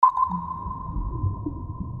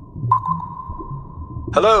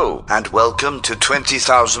Hello, and welcome to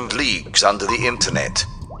 20,000 Leagues Under the Internet.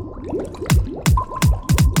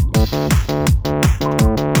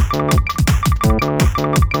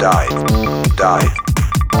 Dive.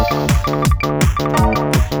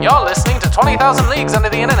 You're listening to 20,000 Leagues Under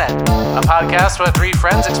the Internet, a podcast where three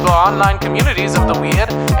friends explore online communities of the weird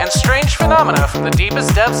and strange phenomena from the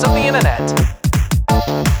deepest depths of the internet.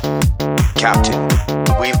 Captain,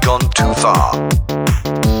 we've gone too far.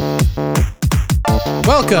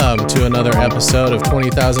 Welcome to another episode of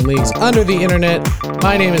 20,000 Leagues Under the Internet.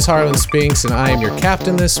 My name is Harlan Spinks, and I am your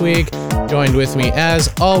captain this week. Joined with me, as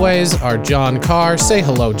always, are John Carr. Say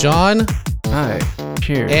hello, John. Hi.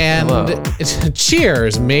 Cheers. And hello.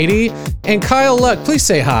 Cheers, matey. And Kyle Luck, please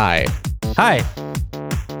say hi. Hi.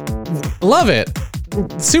 Love it.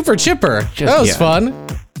 Super chipper. That was fun.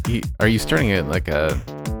 Are you starting it like a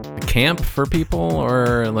camp for people,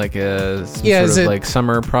 or like some is sort of it like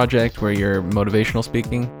summer project where you're motivational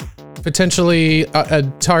speaking? Potentially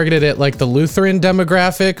targeted at like the Lutheran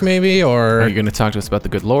demographic, maybe, or Are you going to talk to us about the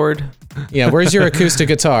good Lord? yeah. Where's your acoustic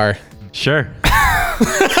guitar? Sure.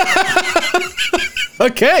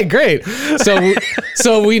 Okay, great.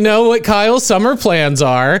 So we know what Kyle's summer plans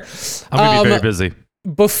are. I'm going to be very busy.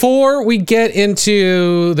 Before we get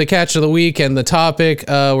into the catch of the week and the topic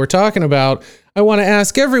we're talking about, I want to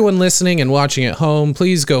ask everyone listening and watching at home,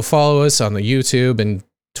 please go follow us on the YouTube and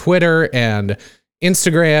Twitter and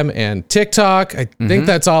Instagram and TikTok. I think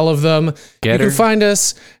that's all of them. Getter. You can find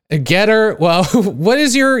us at Getter. Well, what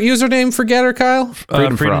is your username for Getter, Kyle?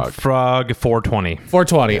 Freedom Frog 420.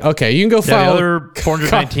 420. Okay, you can go Yeah, follow. the other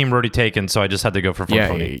 419 were already taken, so I just had to go for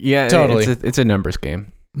 420. Yeah, Totally. It's a numbers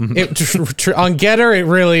game. On Getter, it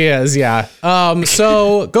really is, yeah.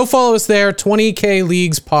 So go follow us there, 20K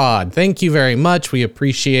Leagues Pod. Thank you very much. We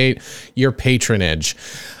appreciate your patronage.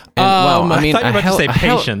 And, wow, I thought you were about to say a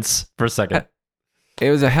hell- patience for a second. It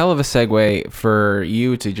was a hell of a segue for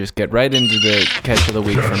you to just get right into the catch of the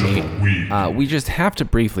week for me. We just have to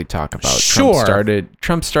briefly talk about Sure.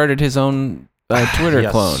 Trump started his own Twitter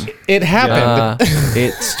Yes. clone. It happened.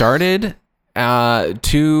 It started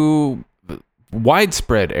to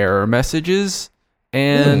widespread error messages,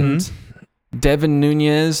 and Devin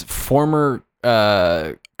Nunes, former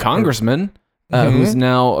congressman, who's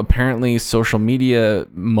now apparently social media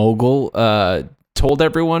mogul, told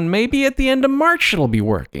everyone maybe at the end of March it'll be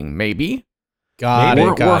working. Maybe.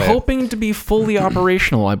 We're hoping to be fully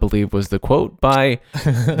operational, I believe was the quote by...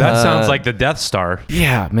 That sounds like the Death Star.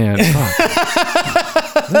 Yeah, man. Fuck.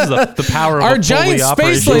 This is the power of Our a giant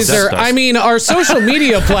fully space operational laser, Death Star. I mean, our social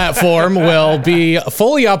media platform will be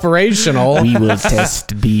fully operational. We will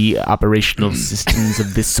test the operational systems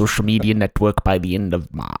of this social media network by the end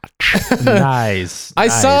of March. Nice. I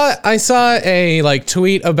saw a like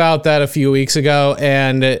tweet about that a few weeks ago,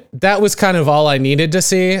 and that was kind of all I needed to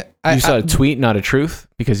see. You saw a tweet, not a truth,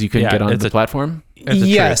 because you couldn't Yeah, get onto it's the a- platform? It's a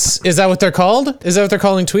Yes. Is that what they're called? Is that what they're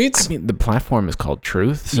calling tweets? I mean, the platform is called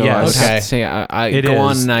Truth, so I Yes. would have Okay. to say I It go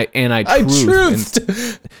is. on and I I truth.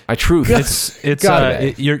 truthed. I truth. It's Got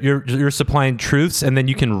it. you're supplying truths, and then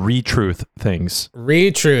you can re-truth things.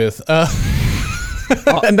 Re-truth.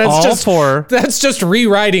 And that's just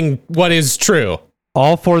rewriting what is true.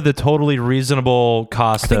 All for the totally reasonable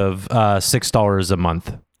cost of $6 a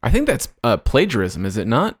month. I think that's plagiarism, is it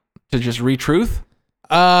not? To just retruth?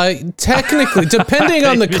 Technically, depending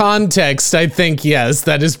on the context, I think, yes,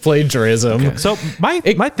 that is plagiarism. Okay. So my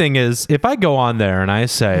thing is, if I go on there and I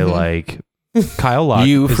say like Kyle Luck,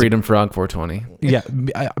 You, is- Freedom Frog 420. yeah,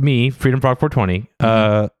 me, Freedom Frog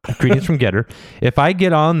 420, greetings from Getter. If I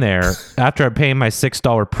get on there after I pay my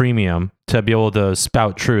 $6 premium to be able to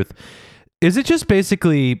spout truth, is it just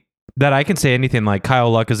basically that I can say anything like Kyle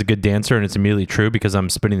Luck is a good dancer and it's immediately true because I'm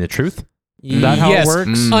spitting the truth? Is that how Yes. it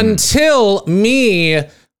works? Until me,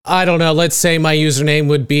 I don't know, let's say my username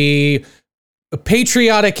would be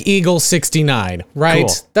Patriotic Eagle 69, right?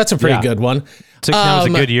 Cool. That's a pretty Yeah. good one. 69 was a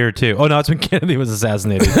good year too. Oh no, it's when Kennedy was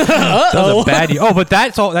assassinated. That was a bad year. Oh, but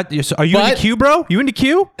that's all. Are you into Q, bro? You into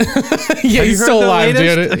Q? Yeah, he's heard still the alive,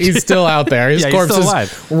 latest? dude. He's still out there. His Yeah, he's corpse still is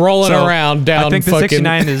alive. rolling So, around down I think the fucking...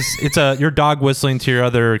 69 it's your dog whistling to your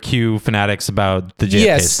other Q fanatics about the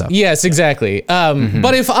JFK stuff. Yes, exactly.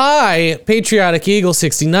 But if I, Patriotic Eagle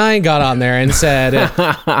 69, got on there and said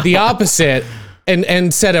the opposite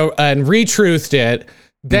and said and retruthed it,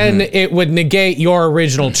 then it would negate your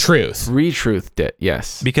original truth. Retruthed it,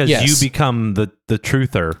 yes. Because Yes. you become the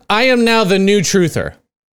truther. I am now the new truther.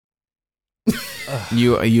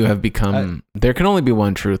 You have become... there can only be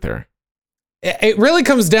one truther. It really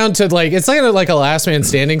comes down to like, it's like a last man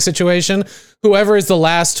standing situation. Whoever is the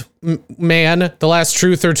last man, the last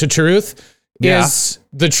truther to truth Yeah. is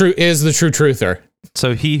the true truther.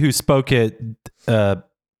 So he who spoke it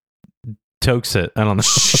tokes it. I don't know.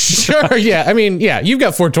 Sure, yeah. I mean, yeah, you've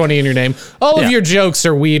got 420 in your name. All of your jokes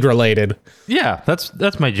are weed related. Yeah,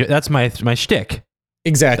 that's my shtick.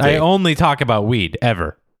 Exactly. I only talk about weed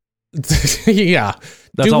ever. Yeah.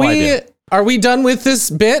 That's all I do. Are we done with this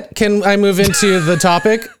bit? Can I move into the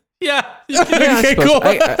topic? Yeah. Okay, cool.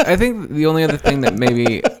 I think the only other thing that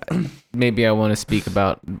maybe I want to speak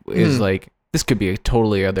about is like, this could be a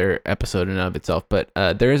totally other episode in and of itself, but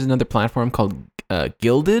there is another platform called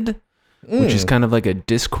Guilded, which is kind of like a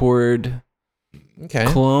Discord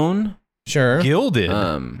clone. Sure. Gilded.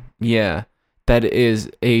 Yeah, that is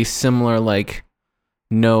a similar like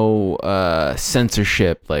no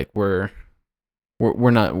censorship. Like we're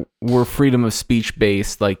freedom of speech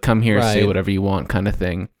based. Like come here, say whatever you want, kind of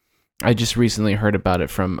thing. I just recently heard about it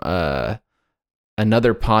from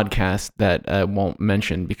another podcast that I won't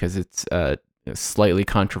mention because it's slightly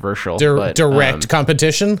controversial. Direct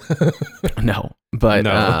competition? No, but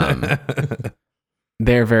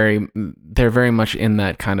they're very much in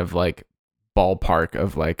that kind of like ballpark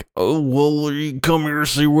of like, oh well, you come here,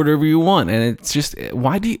 say whatever you want, and it's just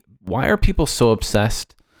why are people so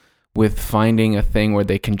obsessed with finding a thing where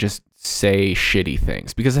they can just say shitty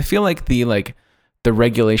things? Because I feel like the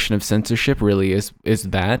regulation of censorship really is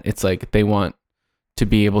that it's like they want to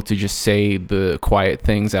be able to just say the quiet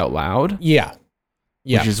things out loud. Yeah.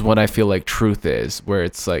 Which is what I feel like truth is, where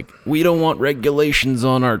it's like, we don't want regulations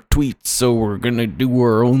on our tweets, so we're going to do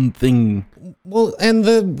our own thing. Well, and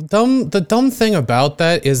the dumb thing about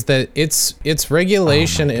that is that it's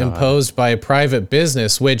regulation imposed by a private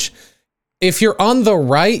business, which if you're on the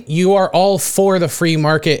right, you are all for the free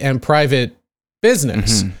market and private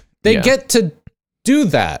business. Mm-hmm. They get to do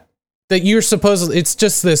that you're supposed, it's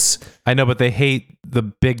just this. I know, but they hate the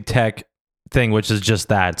big tech thing, which is just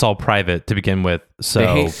that it's all private to begin with.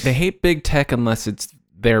 So they hate big tech unless it's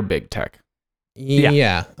their big tech.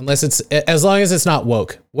 Yeah, unless it's, as long as it's not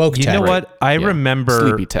woke you tech. know what? I remember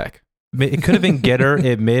Sleepy tech. It could have been Getter.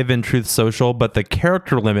 It may have been Truth Social, but the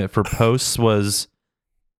character limit for posts was.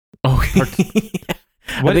 Oh,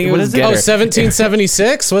 What, I think it what was is it? Oh, Getter.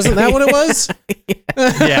 1776? Wasn't that what it was?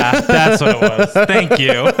 Yeah, that's what it was. Thank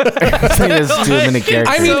you. I think it's too many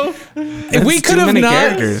characters. I mean, we could have not.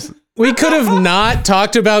 Characters. We could have not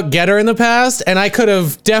talked about Getter in the past, and I could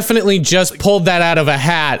have definitely just pulled that out of a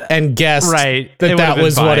hat and guessed that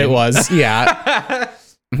was what it was. Yeah.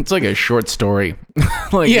 It's like a short story.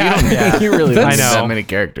 Like, Yeah. you really don't I need know. that many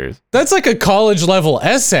characters. That's like a college level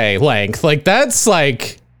essay length. Like, that's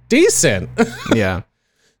like decent. Yeah.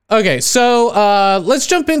 Okay, so let's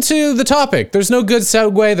jump into the topic. There's no good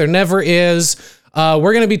segue. There never is.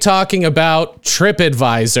 We're going to be talking about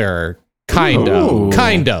TripAdvisor. Kind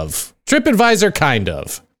of. TripAdvisor, kind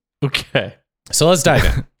of. Okay. So let's dive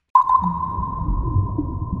in.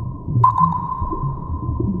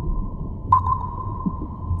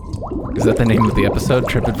 Is that the name of the episode?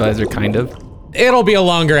 TripAdvisor, kind of? It'll be a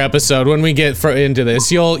longer episode when we get into this.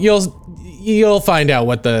 You'll find out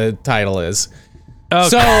what the title is. Okay.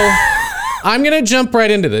 So I'm gonna jump right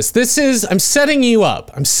into this. I'm setting you up.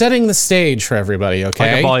 I'm setting the stage for everybody.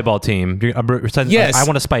 Okay. Like a volleyball team. Yes. I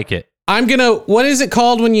want to spike it. I'm gonna. What is it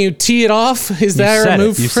called when you tee it off? Is there a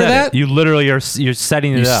move for that? You literally are. You're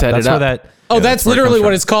setting it up. set That's it where up. that. Oh, that's where it literally comes what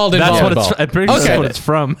from. it's called in That's volleyball. what it's. I'm pretty sure Okay. that's what it's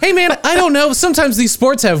from. Hey man, I don't know. Sometimes these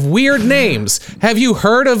sports have weird names. Have you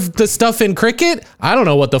heard of the stuff in cricket? I don't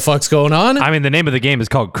know what the fuck's going on. I mean, the name of the game is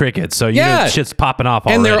called cricket, so you know shit's popping off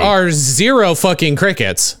already. And there are zero fucking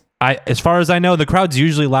crickets. As far as I know, the crowd's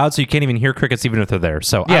usually loud, so you can't even hear crickets even if they're there.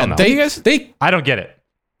 So I don't know. They I don't get it.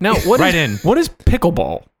 Now, what is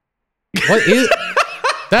pickleball? what is?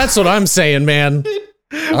 That's what I'm saying, man.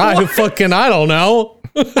 I don't know.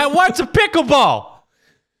 And what's a pickleball?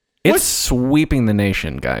 It's sweeping the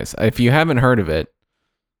nation, guys. If you haven't heard of it,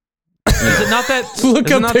 Is it not that? Look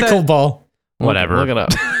is it up not that- pickleball. Whatever. Look it up.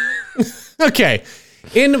 Okay.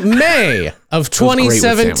 In May of great with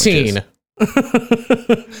 2017.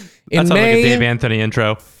 That In sounds like a May, Dave Anthony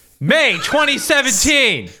intro. May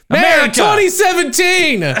 2017. May of America.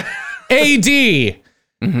 2017 AD.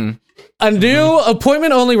 A new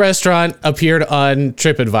appointment-only restaurant appeared on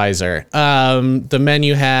TripAdvisor. The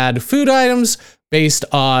menu had food items based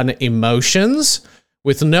on emotions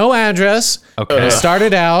with no address. Okay. It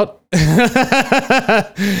started out,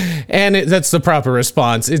 and that's the proper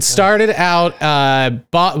response. It started out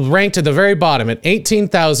ranked at the very bottom at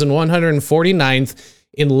 18,149th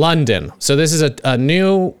in London. So this is a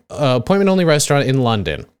new appointment-only restaurant in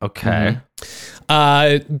London. Okay.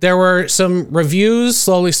 There were some reviews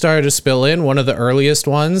slowly started to spill in. One of the earliest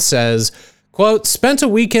ones says, Quote, spent a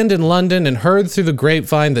weekend in London and heard through the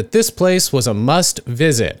grapevine that this place was a must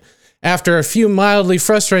visit. After a few mildly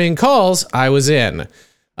frustrating calls, I was in.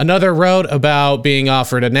 Another wrote about being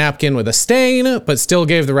offered a napkin with a stain, but still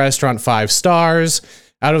gave the restaurant 5 stars.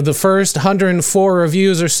 Out of the first 104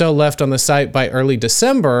 reviews or so left on the site by early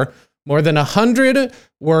December, more than 100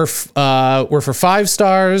 were for 5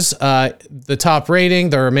 stars. The top rating,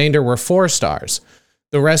 the remainder were 4 stars.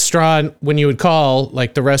 The restaurant, when you would call,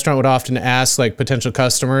 like the restaurant would often ask like potential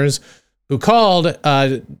customers who called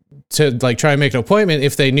to like try and make an appointment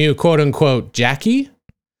if they knew quote unquote Jackie.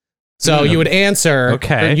 So you would answer,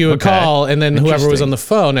 or you would call, and then whoever was on the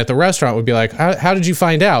phone at the restaurant would be like, how did you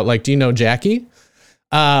find out? Like, do you know Jackie?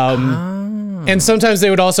 And sometimes they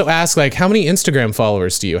would also ask like, how many Instagram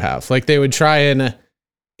followers do you have? Like they would try and,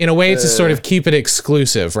 in a way, to sort of keep it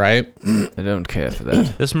exclusive, right? I don't care for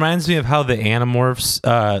that. This reminds me of how the Animorphs,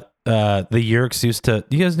 the Yeerks used to.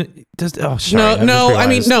 You guys just sorry, no. I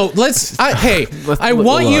mean, no. I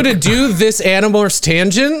want you to do this Animorphs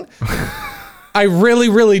tangent. I really,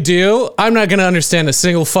 really do. I'm not going to understand a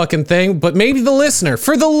single fucking thing, but maybe the listener.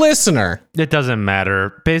 For the listener. It doesn't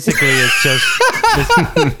matter. Basically, it's just...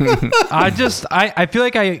 I feel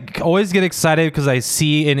like I always get excited because I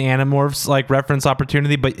see an Animorphs like reference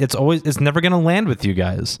opportunity, but it's never going to land with you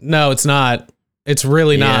guys. No, it's not. It's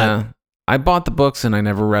really not. I bought the books and I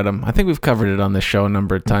never read them. I think we've covered it on the show a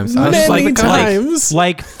number of times. Many times.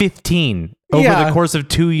 Like 15. Over the course of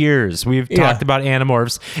 2 years, we've talked about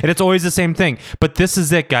Animorphs, and it's always the same thing. But this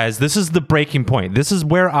is it, guys. This is the breaking point. This is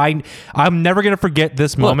where I'm never going to forget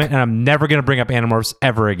this moment, and I'm never going to bring up Animorphs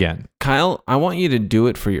ever again. Kyle, I want you to do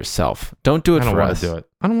it for yourself. Don't do it for us. I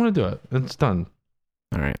don't want to do it. It's done.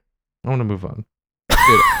 All right. I want to move on.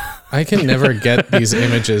 Dude, I can never get these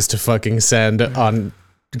images to fucking send on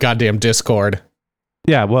goddamn Discord.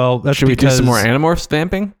 Yeah, well, that's Should we do some more Animorph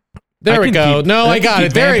stamping? There we go. No, I got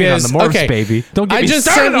it. There it is. On the morphs, okay, baby. Don't get me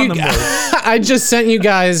started on the morphs. I just sent you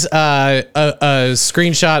guys a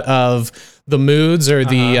screenshot of the moods or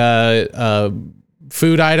the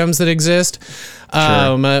food items that exist.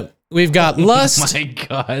 We've got lust. My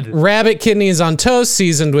God. Rabbit kidneys on toast,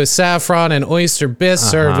 seasoned with saffron and oyster bisque,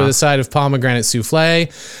 served with a side of pomegranate souffle.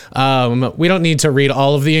 We don't need to read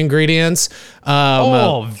all of the ingredients.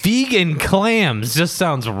 Vegan clams just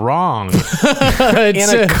sounds wrong.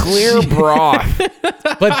 In a clear broth.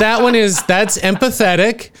 But that's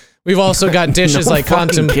empathetic. We've also got dishes like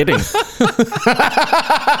kidding.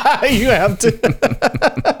 You have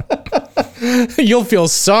to. You'll feel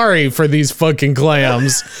sorry for these fucking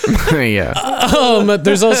clams. Yeah.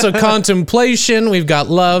 There's also contemplation. We've got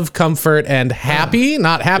love, comfort, and happy.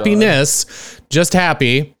 Not happiness, just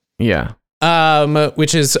happy. Yeah.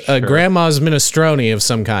 Which is a grandma's minestrone of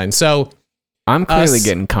some kind. So I'm clearly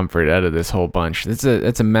getting comfort out of this whole bunch. It's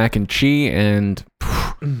a mac and cheese and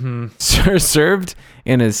served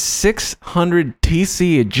in a 600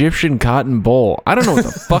 TC Egyptian cotton bowl. I don't know what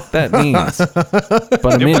the fuck that means,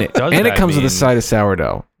 but I'm in it. And it comes with a side of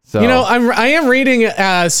sourdough. So. You know, I am reading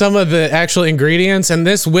some of the actual ingredients, and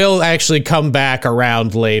this will actually come back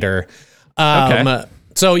around later. Okay.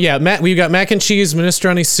 So yeah, we've got mac and cheese,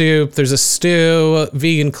 minestrone soup. There's a stew,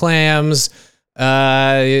 vegan clams.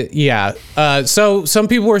 So some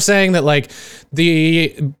people were saying that like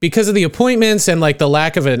because of the appointments and like the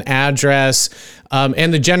lack of an address,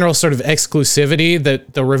 and the general sort of exclusivity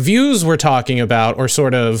that the reviews were talking about, or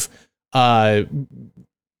sort of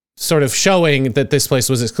showing that this place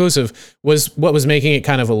was exclusive, was what was making it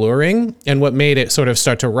kind of alluring and what made it sort of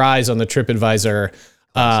start to rise on the TripAdvisor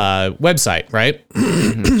website, right?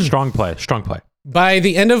 Strong play. By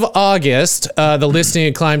the end of August, the listing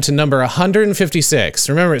had climbed to number 156.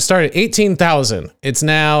 Remember, it started at 18,000. It's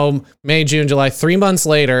now May, June, July, 3 months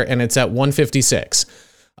later, and it's at 156.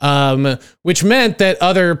 Which meant that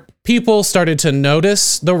other people started to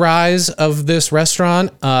notice the rise of this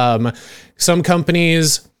restaurant. Some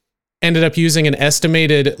companies ended up using an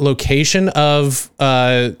estimated location of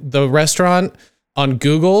the restaurant on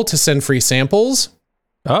Google to send free samples.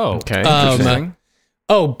 Oh, okay. Interesting.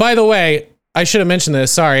 By the way, I should have mentioned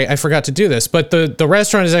this. Sorry, I forgot to do this. But the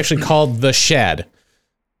restaurant is actually called The Shed.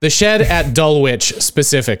 The Shed at Dulwich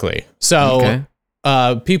specifically. So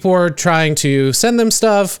people were trying to send them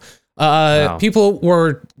stuff. Wow. People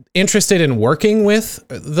were interested in working with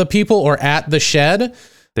the people or at The Shed.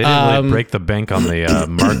 They didn't really break the bank on the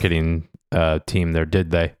marketing team there,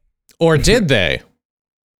 did they? Or did they?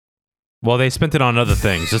 Well, they spent it on other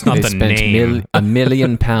things, just not they the spent name. £1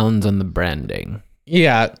 million on the branding.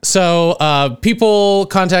 Yeah, so people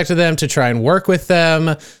contacted them to try and work with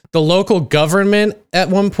them. The local government at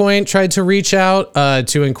one point tried to reach out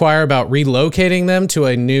to inquire about relocating them to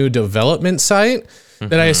a new development site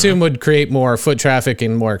that I assume would create more foot traffic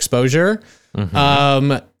and more exposure.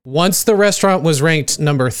 Once the restaurant was ranked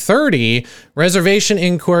number 30, reservation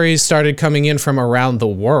inquiries started coming in from around the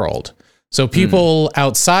world. So people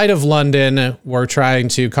outside of London were trying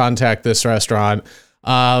to contact this restaurant.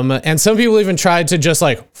 And some people even tried to just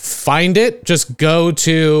like find it, just go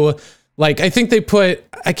to like, I can't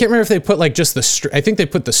remember if they put like just the street. I think they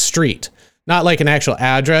put the street, not like an actual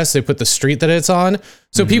address. They put the street that it's on.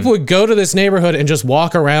 So people would go to this neighborhood and just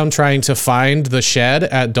walk around trying to find the shed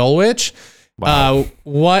at Dulwich. Wow.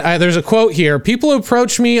 There's a quote here. People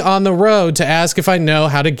approach me on the road to ask if I know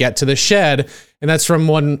how to get to the shed. And that's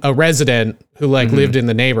from a resident who lived in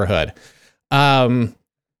the neighborhood.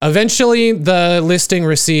 Eventually the listing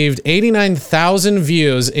received 89,000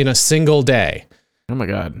 views in a single day. Oh my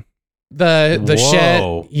God. The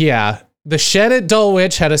shed. Yeah. The shed at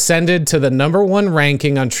Dulwich had ascended to the number 1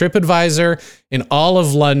 ranking on TripAdvisor in all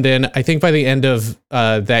of London. I think by the end of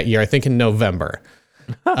that year, I think in November.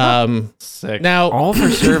 Sick. Now, All for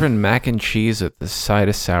serving mac and cheese with the side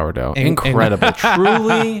of sourdough. Incredible.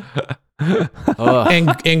 Truly.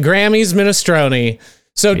 and Grammy's minestrone.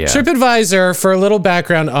 So Yeah. TripAdvisor, for a little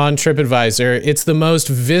background on TripAdvisor, it's the most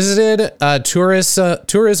visited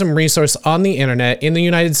tourism resource on the internet in the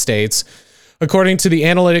United States, according to the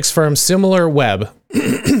analytics firm SimilarWeb.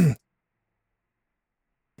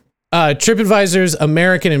 TripAdvisor's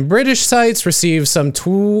American and British sites receive some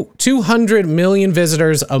 200 million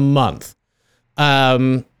visitors a month.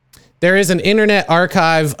 There is an internet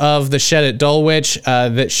archive of the shed at Dulwich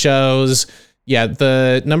that shows,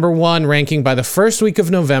 the number 1 ranking by the first week of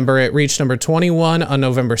November. It reached number 21 on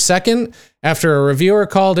November 2nd after a reviewer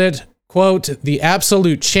called it, quote, the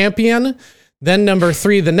absolute champion. Then number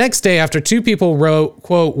 3 the next day after 2 people wrote,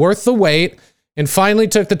 quote, worth the wait. And finally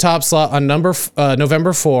took the top slot on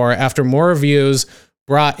November 4 after more reviews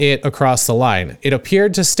brought it across the line. It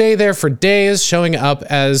appeared to stay there for days, showing up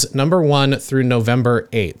as number 1 through November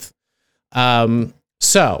 8th.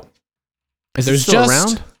 So Is it still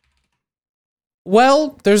around?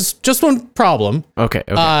 Well, there's just one problem. Okay.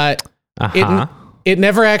 It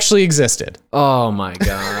never actually existed. Oh my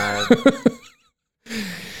God.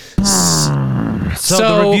 So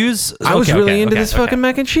the reviews. I was really into this fucking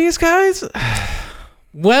mac and cheese, guys.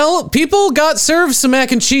 Well, people got served some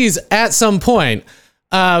mac and cheese at some point.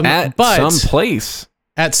 At some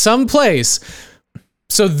place.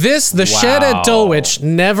 So the shed at Dulwich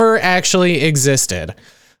never actually existed.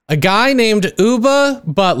 A guy named Uba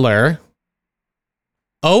Butler,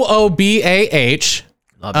 Oobah.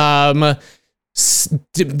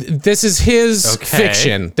 This is his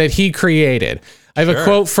fiction that he created. I have a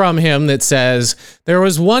quote from him that says, there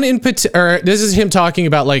was one in particular, this is him talking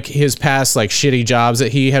about like his past like shitty jobs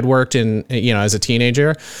that he had worked in, as a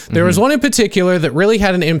teenager. There was one in particular that really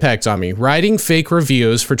had an impact on me, writing fake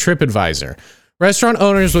reviews for TripAdvisor. Restaurant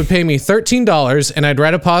owners would pay me $13 and I'd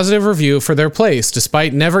write a positive review for their place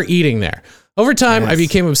despite never eating there. Over time, I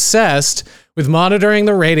became obsessed with monitoring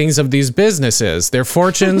the ratings of these businesses. Their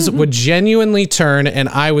fortunes would genuinely turn and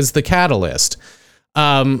I was the catalyst.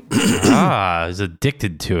 Is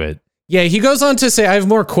addicted to it. Yeah, he goes on to say, I have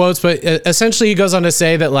more quotes, but essentially he goes on to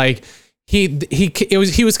say that like he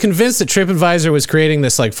was convinced that TripAdvisor was creating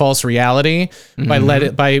this like false reality by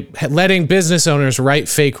letting business owners write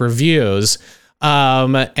fake reviews,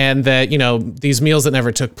 and that these meals that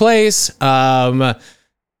never took place, and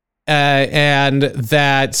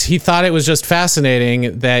that he thought it was just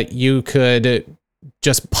fascinating that you could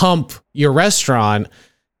just pump your restaurant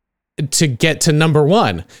to get to number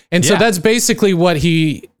 1. And so that's basically what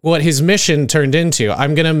his mission turned into.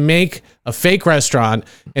 I'm going to make a fake restaurant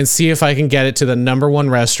and see if I can get it to the number 1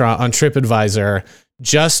 restaurant on TripAdvisor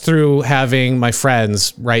just through having my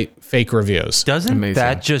friends write fake reviews. Doesn't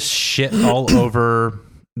that just shit all over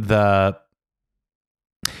the...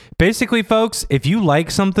 Basically, folks, if you like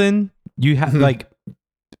something, you have like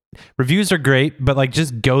reviews are great, but like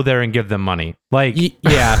just go there and give them money. Like,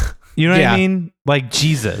 yeah. You know what I mean? Like,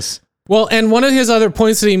 Jesus. Well, and one of his other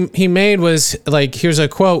points that he made was, like, here's a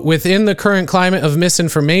quote, within the current climate of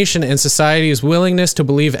misinformation and society's willingness to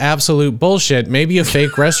believe absolute bullshit, maybe a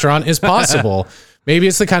fake restaurant is possible. Maybe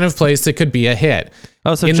it's the kind of place that could be a hit.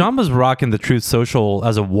 Oh, so John was rocking the Truth Social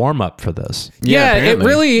as a warm-up for this. Yeah, it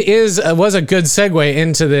really was a good segue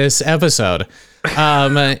into this episode.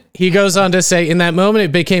 He goes on to say, in that moment,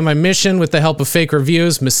 it became my mission with the help of fake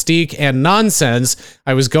reviews, mystique, and nonsense.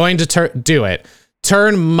 I was going to do it.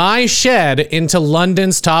 Turn my shed into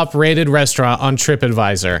London's top-rated restaurant on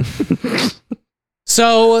TripAdvisor.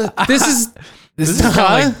 So this This is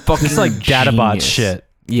like fucking This is like Databot genius. shit.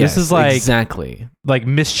 Yes, This is like exactly. like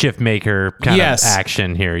mischief maker kind Yes. of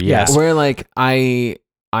action here. Yes. Where like I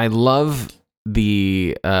love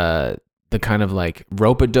the kind of like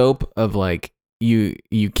rope-a-dope of like you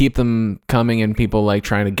keep them coming and people like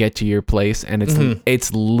trying to get to your place, and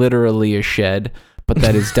it's literally a shed, but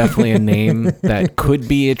that is definitely a name that could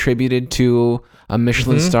be attributed to a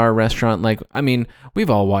Michelin star restaurant. Like, I mean, we've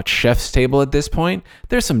all watched Chef's Table at this point.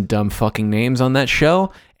 There's some dumb fucking names on that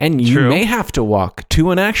show, and you True. may have to walk to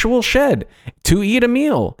an actual shed to eat a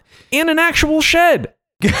meal in an actual shed.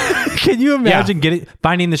 Can you imagine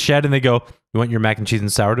finding the shed and they go, "You want your mac and cheese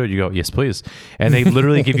and sourdough?" You go, "Yes, please." And they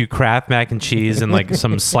literally give you Kraft mac and cheese and like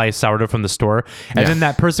some sliced sourdough from the store. And then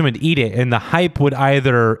that person would eat it, and the hype would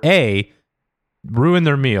either A, ruin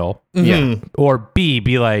their meal, or B,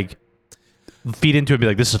 be like, feed into it and be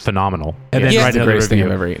like, "This is phenomenal." And then Yeah. write It's the another greatest thing review.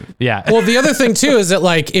 I've ever eaten. Yeah. Well, the other thing too is that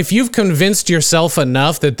like if you've convinced yourself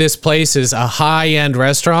enough that this place is a high-end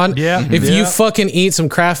restaurant, if you fucking eat some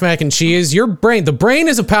Kraft mac and cheese, the brain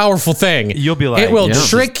is a powerful thing. You'll be like, it will yeah,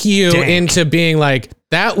 trick you dank. into being like,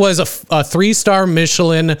 that was a 3-star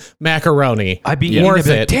Michelin macaroni. I'd be eating worth it.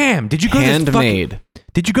 Like, it. damn, did you go to this Handmade.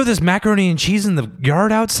 Did you go this macaroni and cheese in the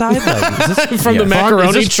yard outside? Like, is this From the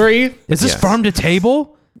macaroni tree. Is this farm to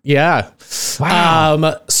table? Yeah.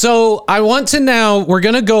 Wow. So I want to now, we're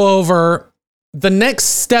going to go over the next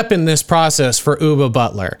step in this process for Uba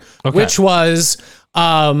Butler, which was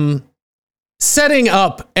setting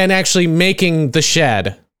up and actually making the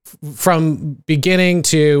shed from beginning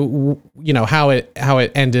to, you know, how it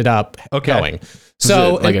ended up going.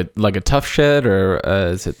 So Is it like a tough shed, or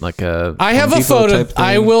is it like a? I have Home a Depot photo. type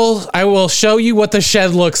I thing? will show you what the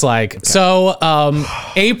shed looks like. So,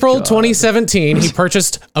 April 2017, he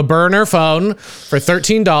purchased a burner phone for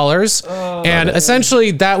 $13, and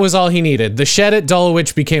essentially that was all he needed. The shed at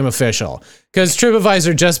Dulwich became official because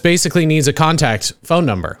TripAdvisor just basically needs a contact phone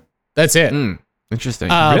number. That's it. Interesting.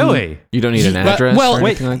 Really? You don't need an address well, or wait.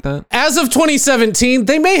 anything like that? As of 2017,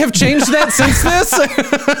 they may have changed that since this.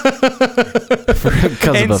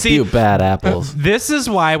 Because And of a see- few bad apples. This is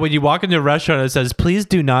why when you walk into a restaurant, it says, "Please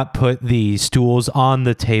do not put the stools on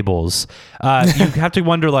the tables." You have to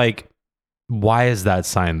wonder, like, why is that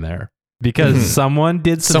sign there? Because someone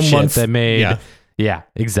did some shit that made. Yeah,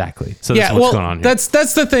 exactly. So that's what's going on here.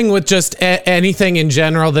 That's the thing with just anything in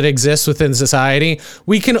general that exists within society.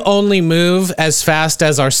 We can only move as fast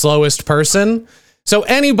as our slowest person. So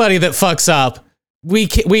anybody that fucks up,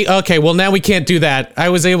 now we can't do that. I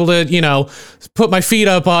was able to, you know, put my feet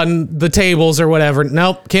up on the tables or whatever.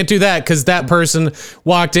 Nope, can't do that because that person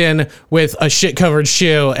walked in with a shit covered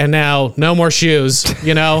shoe and now no more shoes,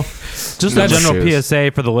 you know? Just a general shoes.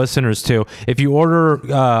 PSA for the listeners too. If you order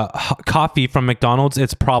coffee from McDonald's,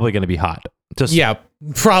 it's probably going to be hot. Just Yeah,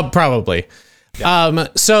 probably.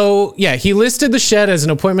 So yeah, he listed the shed as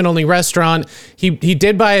an appointment only restaurant. He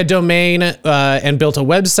did buy a domain and built a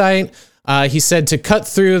website. He said to cut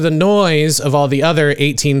through the noise of all the other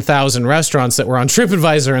 18,000 restaurants that were on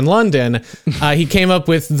TripAdvisor in London, he came up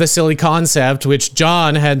with the silly concept, which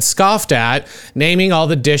John had scoffed at, naming all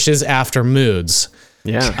the dishes after moods.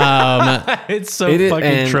 Yeah. it's so It is- fucking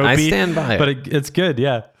and tropey. I stand by it. But it's good.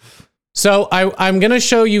 Yeah. So I'm going to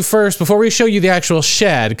show you first, before we show you the actual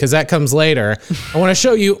shed, because that comes later, I want to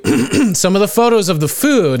show you some of the photos of the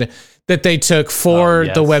food that they took for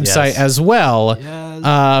yes, the website yes. as well.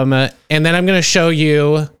 And then I'm going to show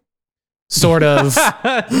you sort of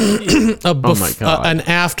my God. an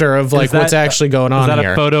after of like that- what's actually going Is on that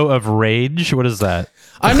here. a photo of rage? What is that?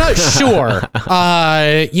 I'm not sure.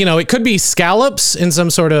 You know, it could be scallops in some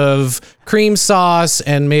sort of cream sauce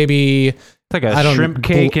and maybe... It's like I a don't- shrimp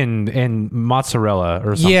cake and mozzarella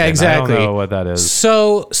or something. Yeah, exactly. I don't know what that is.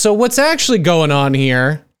 So what's actually going on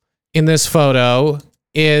here in this photo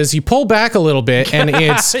is you pull back a little bit and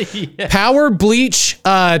it's power bleach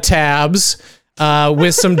tabs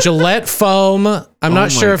with some Gillette foam. I'm not my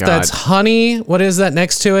sure if that's God. honey. What is that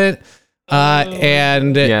next to it?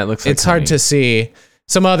 And Yeah, it looks like it's hard honey. to see.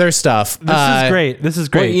 Some other stuff. This is great. This is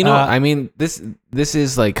great. Well, you know, I mean, this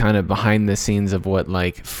is like kind of behind the scenes of what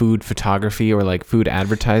like food photography or like food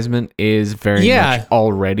advertisement is very much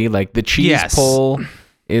already. Like the cheese Yes. pull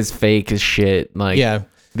is fake as shit. Like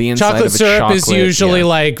the inside chocolate of a syrup is chocolate, usually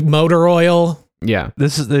like motor oil. yeah.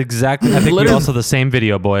 This is exactly. I think we Literally- also the same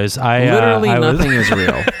video, boys. Literally I was- nothing is real.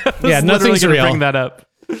 I was Yeah, literally nothing's gonna real. Bring that up.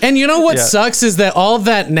 And you know what Yeah. sucks is that all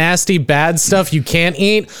that nasty bad stuff you can't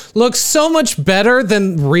eat looks so much better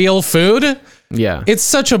than real food. Yeah. It's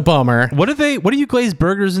such a bummer. What do you glaze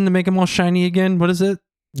burgers in to make them all shiny again? What is it?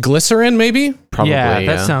 Glycerin, maybe? probably.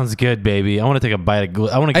 Yeah, that sounds good, baby. I want to take a bite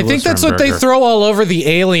of. I think that's what they throw all over the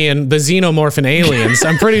xenomorphin aliens.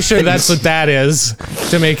 I'm pretty sure that's what that is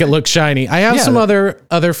to make it look shiny. I have some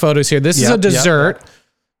other photos here. This is a dessert.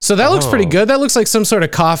 So that looks pretty good. That looks like some sort of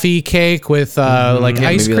coffee cake with like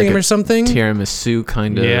ice cream or something. Tiramisu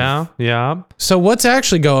kind of. Yeah. So what's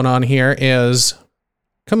actually going on here is,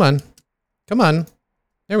 come on.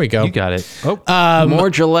 There we go. You got it. Oh, More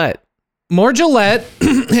Gillette.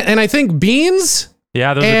 And I think beans.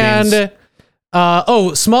 yeah, those are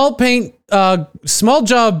beans. Small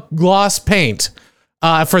job gloss paint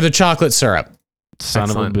for the chocolate syrup. Son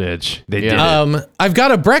Excellent. of a bitch. They did it. I've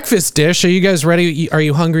got a breakfast dish. Are you guys ready? Are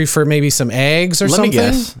you hungry for maybe some eggs or Let something? me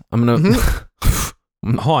guess. I'm gonna.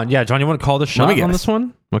 Hold on. Yeah, John, you want to call the shot me on guess. this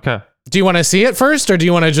one? Okay. Do you want to see it first, or do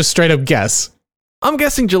you want to just straight up guess? I'm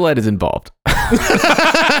guessing Gillette is involved.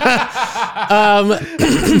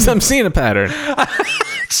 I'm seeing a pattern.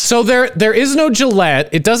 So there is no Gillette.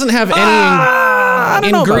 It doesn't have any I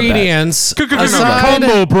don't know about that. ingredients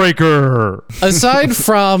Combo breaker. aside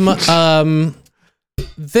from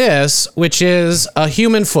this, which is a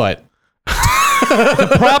human foot.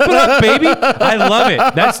 Prop it up, baby. I love it.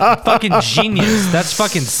 That's fucking genius. That's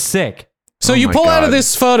fucking sick. So Oh you my pull out of God.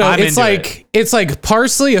 this photo, I'm it's into like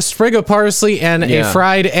parsley, a sprig of parsley, and a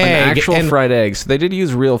fried egg. An actual and fried egg. So they did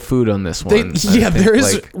use real food on this one. I think, there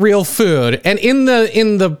is like- real food. And in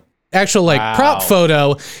the actual prop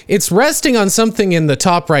photo, it's resting on something in the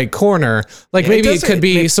top right corner. Like maybe it could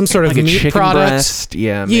be some sort of like a meat chicken product. breast.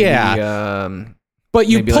 Yeah. Maybe, Yeah. But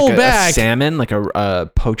you maybe pull like a back. salmon, like a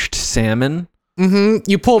poached salmon.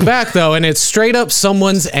 You pull back though, and it's straight up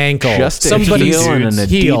someone's ankle. Just a Somebody's heel and an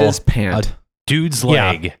heel. Adidas pant. Dude's Yeah.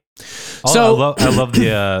 leg. So- I love the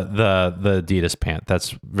Adidas pant.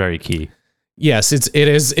 That's very key. Yes,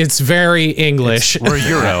 it's very English. We're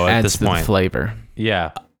Euro at Adds this to the point. flavor. Yeah.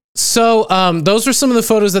 So those were some of the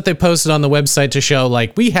photos that they posted on the website to show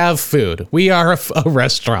like we have food. We are a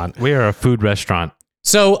restaurant. We are a food restaurant.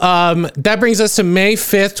 So that brings us to May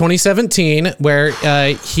 5th, 2017, where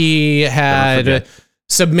he had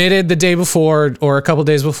submitted the day before or a couple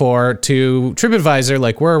days before to TripAdvisor,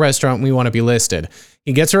 like, we're a restaurant, we want to be listed.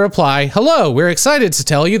 He gets a reply, "Hello, we're excited to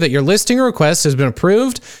tell you that your listing request has been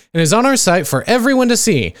approved and is on our site for everyone to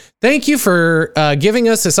see. Thank you for giving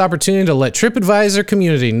us this opportunity to let TripAdvisor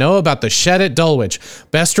community know about the shed at Dulwich.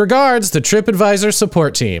 Best regards, the TripAdvisor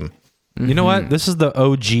support team." You know what? This is the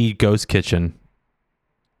OG Ghost Kitchen.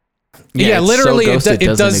 Yeah, it's literally, so ghosted,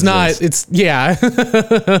 it does not. exist. It's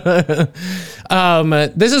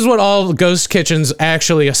this is what all ghost kitchens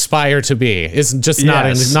actually aspire to be. It's just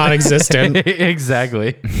Yes. non-existent.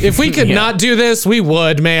 Exactly. If we could not do this, we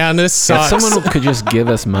would. Man, this If sucks. someone could just give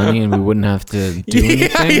us money and we wouldn't have to do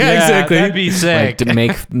anything. yeah, exactly. That'd be sick. Like to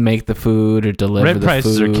make the food or deliver Rent the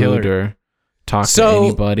prices are food killer. or talk So, to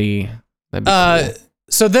anybody. That'd be cool.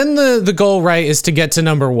 So then the goal, right, is to get to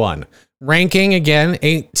number one. Ranking again,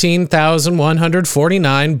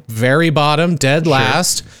 18,149, very bottom, dead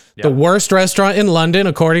last. The worst restaurant in London,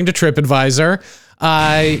 according to TripAdvisor.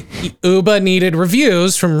 Uber needed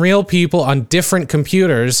reviews from real people on different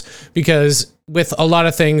computers because with a lot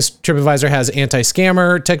of things, TripAdvisor has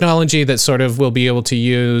anti-scammer technology that sort of will be able to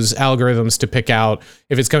use algorithms to pick out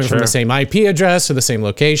if it's coming from the same IP address or the same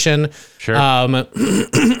location. Sure. That's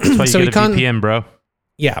why you so get a VPN, bro.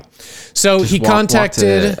 Yeah. So Just he walk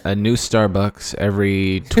contacted. to a new Starbucks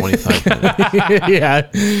every 25 minutes. Yeah.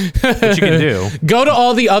 What you can do. Go to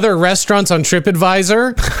all the other restaurants on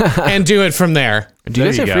TripAdvisor and do it from there. Do you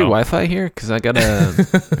guys There have you free go. Wi-Fi here? Because I gotta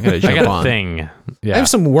jump I got on. a thing. Yeah. I have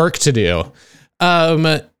some work to do. I'm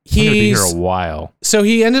gonna be He's here a while. so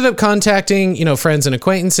he ended up contacting, friends and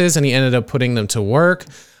acquaintances, and he ended up putting them to work.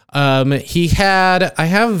 I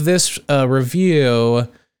have this review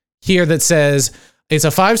here that says it's a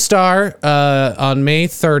 5-star on May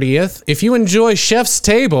 30th. If you enjoy Chef's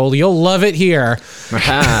Table, you'll love it here.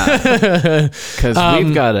 Because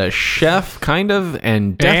we've got a chef, kind of,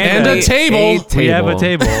 and definitely a table. We have a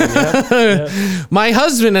table. Yeah. My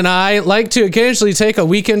husband and I like to occasionally take a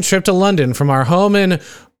weekend trip to London from our home in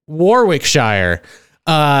Warwickshire.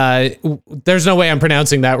 There's no way I'm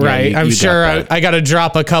pronouncing that right. I'm you sure got that. I got to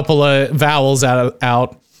drop a couple of vowels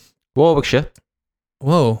out. Warwickshire.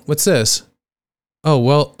 Whoa, what's this? Oh,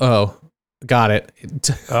 well, Got it.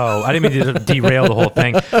 Oh, I didn't mean to derail the whole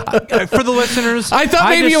thing. For the listeners, I thought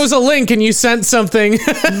maybe it was a link and you sent something.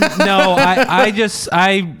 No,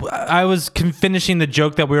 I was finishing the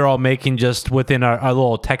joke that we were all making just within our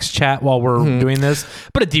little text chat while we're doing this,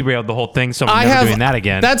 but it derailed the whole thing, so I'm never doing that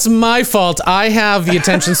again. That's my fault. I have the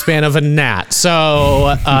attention span of a gnat,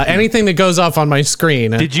 so anything that goes off on my screen.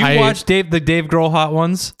 Did you watch the Dave Grohl Hot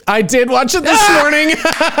Ones? I did watch it this morning.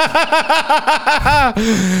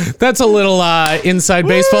 That's a little inside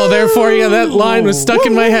baseball there for you. That line was stuck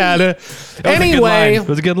in my head. Anyway, it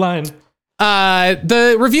was a good line.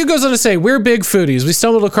 The review goes on to say, we're big foodies. We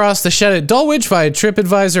stumbled across the Shed at Dulwich via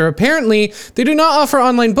TripAdvisor. Apparently, they do not offer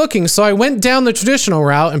online booking, so I went down the traditional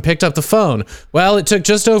route and picked up the phone. Well, it took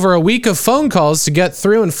just over a week of phone calls to get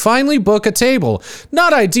through and finally book a table.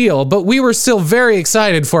 Not ideal, but we were still very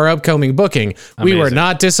excited for our upcoming booking. We were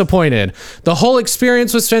not disappointed. The whole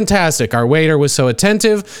experience was fantastic. Our waiter was so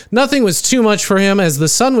attentive. Nothing was too much for him. As the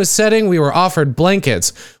sun was setting, we were offered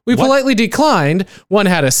blankets. We politely declined. One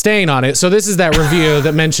had a stain on it, so this is that review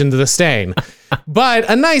that mentioned the stain. But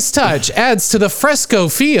a nice touch adds to the fresco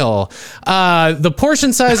feel. The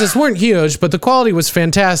portion sizes weren't huge, but the quality was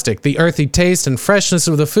fantastic. The earthy taste and freshness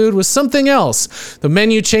of the food was something else. The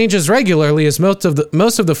menu changes regularly as most of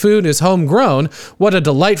the food is homegrown. What a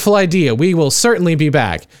delightful idea. We will certainly be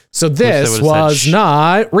back. So this was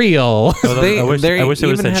not real. I wish it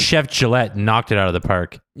was that Chef Gillette knocked it out of the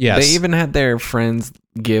park. Yes. They even had their friends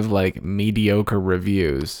give like mediocre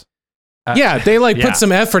reviews. Yeah, they put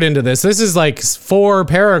some effort into this. This is like 4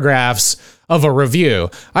 paragraphs of a review.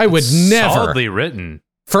 I would never, solidly written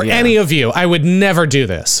for any of you, I would never do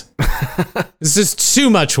this. This is too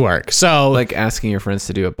much work. So, like asking your friends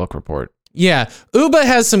to do a book report. Yeah, Uba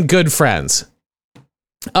has some good friends.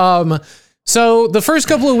 So the first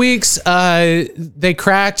couple of weeks, they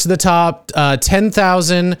cracked the top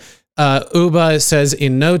 10,000. Uba says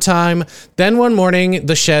in no time. Then one morning,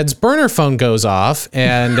 the Shed's burner phone goes off,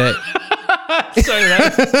 and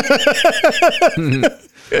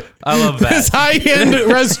I love that. this high-end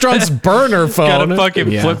restaurant's burner phone. Got a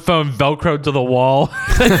fucking flip phone Velcroed to the wall.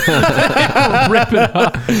 Rip it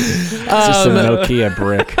up. It's just a Nokia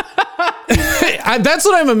brick. That's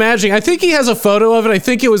what I'm imagining. I think he has a photo of it. I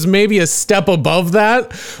think it was maybe a step above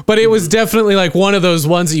that, but it was definitely like one of those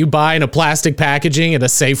ones that you buy in a plastic packaging at a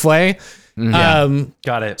Safeway.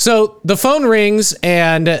 Got it. So the phone rings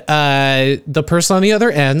and the person on the other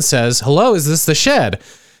end says, "Hello, is this the Shed?"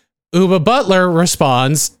 Uba Butler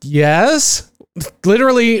responds, "Yes."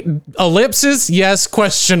 Literally ellipsis, yes,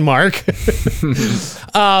 question mark.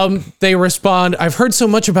 They respond, "I've heard so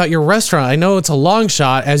much about your restaurant. I know it's a long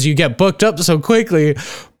shot as you get booked up so quickly,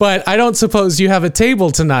 but I don't suppose you have a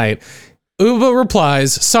table tonight." Uba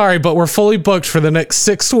replies, "Sorry, but we're fully booked for the next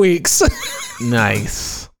 6 weeks."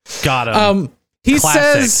 Nice. Got him.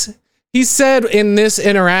 He said in this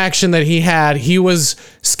interaction that he was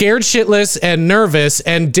scared shitless and nervous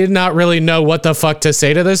and did not really know what the fuck to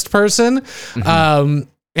say to this person. But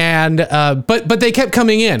they kept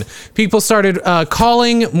coming in. People started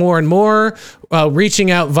calling more and more,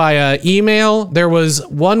 reaching out via email. There was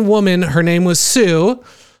one woman, her name was Sue,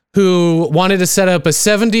 who wanted to set up a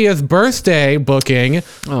 70th birthday booking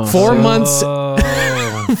 4 months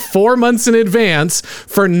 4 months in advance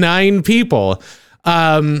for 9 people.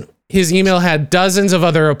 His email had dozens of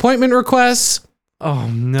other appointment requests. Oh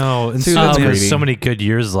no! And Dude, Susan that's has greedy. so many good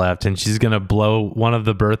years left, and she's gonna blow one of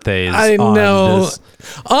the birthdays. I on know. this.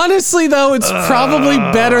 Honestly, though, it's probably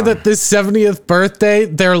better that this 70th birthday,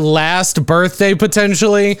 their last birthday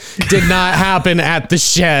potentially, did not happen at the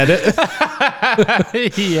Shed.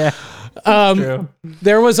 Yeah.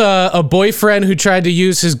 There was a boyfriend who tried to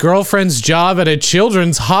use his girlfriend's job at a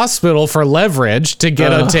children's hospital for leverage to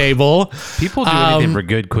get a table. People do anything for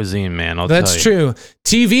good cuisine, man. That's true.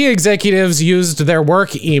 TV executives used their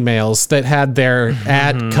work emails that had their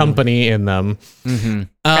ad company in them.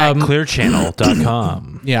 At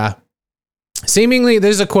clearchannel.com. Yeah. Seemingly,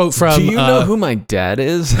 there's a quote from... Do you know who my dad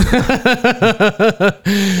is?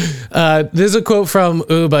 There's a quote from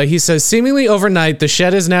Uba. He says, "Seemingly overnight, the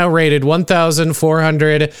Shed is now rated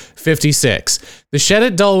 1,456. The Shed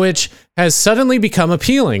at Dulwich has suddenly become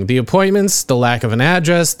appealing. The appointments, the lack of an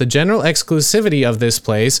address, the general exclusivity of this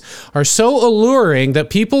place are so alluring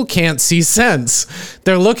that people can't see sense.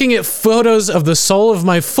 They're looking at photos of the sole of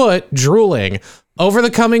my foot, drooling. Over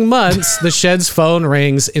the coming months, the Shed's phone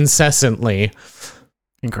rings incessantly."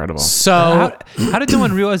 Incredible. So How did no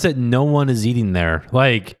one realize that no one is eating there?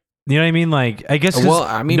 Like, You know what I mean? Like, I guess 'cause Well,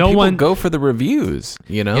 I mean, no people one go for the reviews,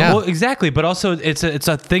 you know? Yeah. Well, exactly, but also it's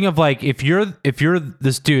a thing of like if you're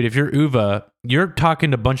this dude, if you're Uva, you're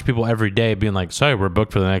talking to a bunch of people every day, being like, "Sorry, we're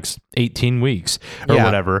booked for the next 18 weeks or Yeah.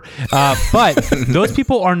 whatever." But those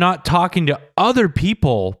people are not talking to other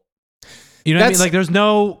people. You know what I mean? Like, there's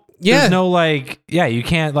no like, you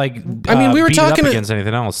can't like. I mean, we were beat it up talking against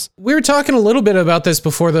anything else. We were talking a little bit about this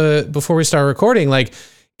before we started recording. Like,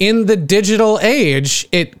 in the digital age,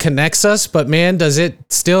 it connects us, but man, does it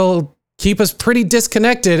still keep us pretty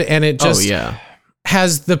disconnected, and it just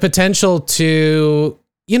has the potential to,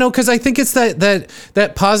 you know, because I think it's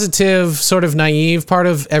that positive sort of naive part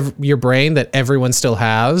of your brain that everyone still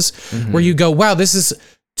has, where you go, wow, this is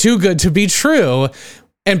too good to be true.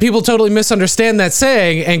 And people totally misunderstand that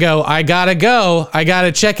saying and go, I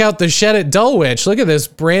gotta check out the Shed at Dulwich. Look at this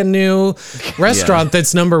brand new restaurant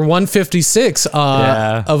that's number 156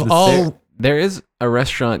 of all. There is a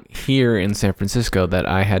restaurant here in San Francisco that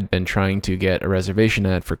I had been trying to get a reservation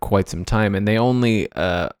at for quite some time, and they only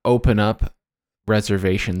open up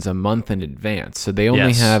reservations a month in advance. So they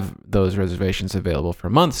only have those reservations available for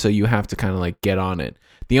a month, so you have to kind of like get on it.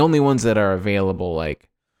 The only ones that are available like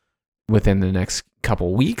within the next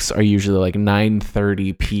couple weeks are usually like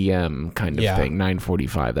 9:30 p.m. kind of thing,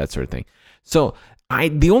 9:45, that sort of thing. So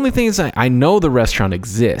the only thing is I know the restaurant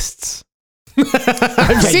exists.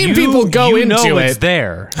 I've seen people go into it's it.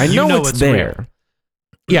 there. I know it's there. real.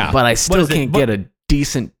 Yeah. But I still is it? can't get a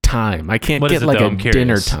decent time. I can't What get is it, like though? a I'm dinner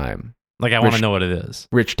curious. time. Like, I want to know what it is.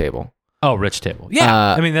 Rich Table. Oh, Rich Table. Yeah.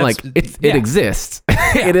 I mean, that's like it exists.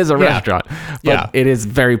 It is a restaurant, but it is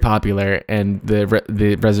very popular, and the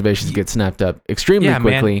reservations get snapped up extremely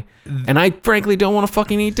quickly. Man. And I frankly don't want to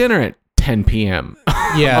fucking eat dinner at 10 p.m.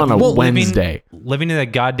 on a Wednesday. Living in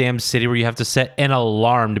that goddamn city where you have to set an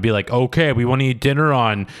alarm to be like, okay, we want to eat dinner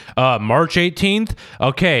on March 18th.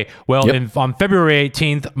 Okay, well, on February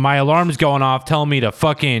 18th, my alarm's going off telling me to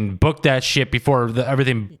fucking book that shit before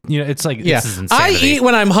everything. You know, it's like, this is I insanity. eat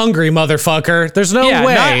when I'm hungry, motherfucker. There's no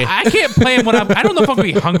way. I can't plan when I don't know if I'm going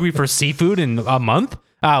to be hungry for seafood in a month.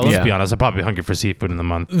 Let's be honest, I'm probably hungry for seafood in the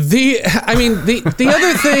month. The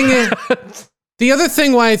other thing. The other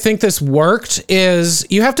thing why I think this worked is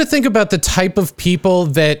you have to think about the type of people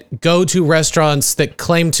that go to restaurants that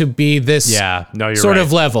claim to be this sort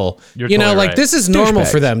of level. You're you know, totally like right. this is normal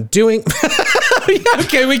for them doing.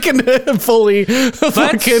 Okay, we can fully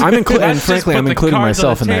fucking. I'm including, frankly, I'm including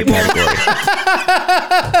myself in that category.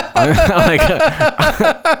 I'm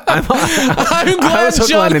glad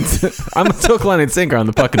John. I'm a hook, line, and sinker on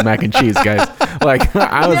the fucking mac and cheese, guys. Like,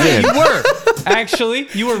 I was in. You were. Actually,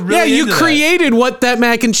 you were really you created what that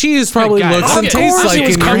mac and cheese probably looks and tastes like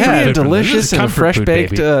in your head. Delicious and fresh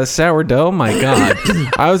baked sourdough. My God,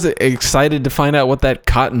 I was excited to find out what that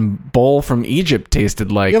cotton bowl from Egypt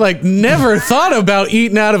tasted like. You're like, never thought about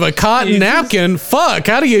eating out of a cotton napkin. Fuck,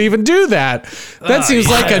 how do you even do that? That seems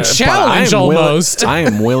like a challenge almost. I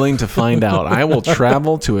am willing to find out. I will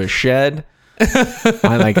travel to a shed.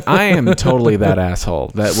 I am totally that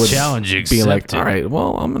asshole that would challenge be like, accepted. all right,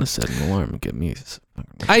 well, I'm gonna set an alarm and get me.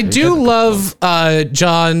 I do love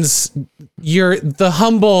John's the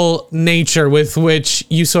humble nature with which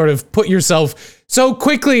you sort of put yourself so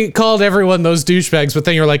quickly called everyone those douchebags, but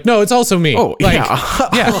then you're like, no, it's also me. Oh, like, yeah.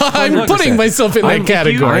 I'm putting myself in that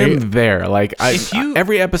category. I'm there. Like,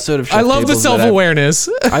 every episode of Chef's I love the Tables that self-awareness.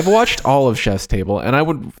 I've watched all of Chef's Table, and I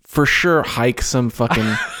would for sure hike some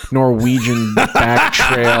fucking Norwegian back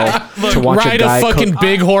trail to watch Ride a guy a fucking cook.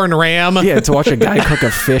 bighorn ram. Yeah, to watch a guy cook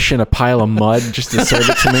a fish in a pile of mud just to serve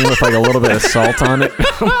it to me with like a little bit of salt on it.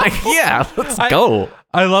 I'm like, yeah, let's go.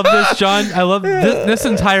 I love this, John. I love this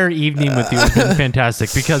entire evening with you has been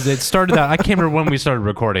fantastic because it started out. I can't remember when we started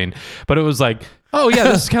recording, but it was like, oh yeah,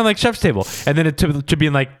 this is kind of like Chef's Table, and then it to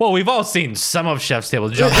being like, well, we've all seen some of Chef's Table.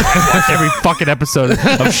 John watched every fucking episode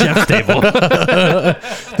of Chef's Table.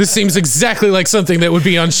 This seems exactly like something that would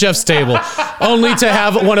be on Chef's Table, only to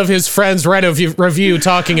have one of his friends write a review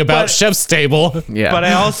talking about Chef's Table. Yeah, but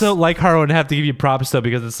I also like Harrow and have to give you props though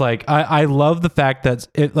because it's like I love the fact that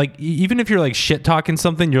it like even if you're like shit talking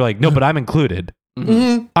something, you're like, no, but I'm included.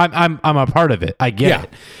 Mm-hmm. I'm a part of it. I get it.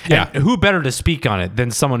 Yeah. And who better to speak on it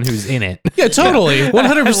than someone who's in it? Yeah, totally.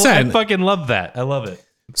 100%. I fucking love that. I love it.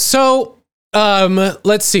 So,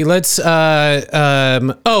 let's see. So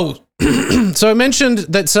I mentioned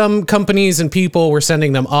that some companies and people were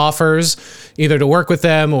sending them offers either to work with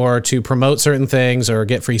them or to promote certain things or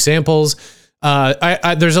get free samples.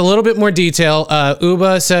 There's a little bit more detail.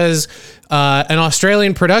 Uba says an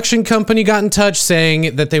Australian production company got in touch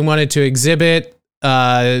saying that they wanted to exhibit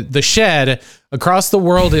the Shed across the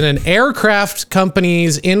world in an aircraft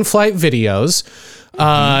company's in-flight videos. He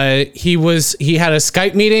had a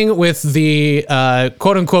Skype meeting with the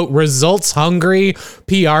quote unquote results hungry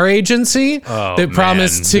PR agency that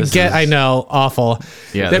promised to get. I know, awful.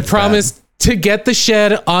 Yeah, that promised to get the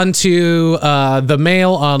shed onto the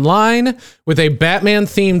mail online with a Batman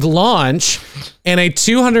themed launch and a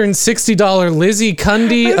 $260 Lizzie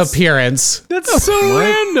Cundy appearance. That's so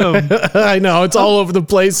random. I know, it's all over the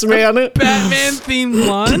place, man. Batman themed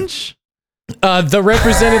lunch. The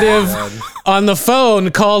representative on the phone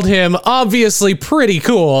called him obviously pretty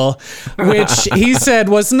cool, which he said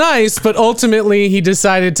was nice, but ultimately he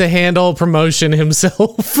decided to handle promotion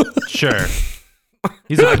himself. Sure.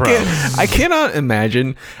 He's a pro. I cannot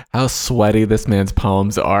imagine how sweaty this man's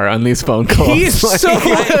palms are on these phone calls. He's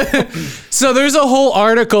so there's a whole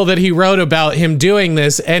article that he wrote about him doing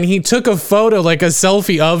this, and he took a photo, like a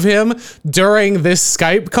selfie of him during this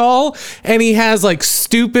Skype call, and he has like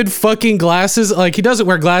stupid fucking glasses. Like, he doesn't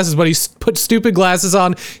wear glasses, but he put stupid glasses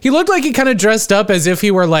on. He looked like he kind of dressed up as if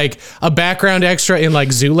he were like a background extra in like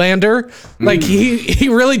Zoolander. Like he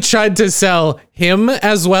really tried to sell him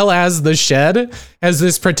as well as the shed as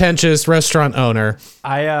this pretentious restaurant owner.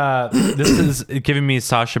 This is giving me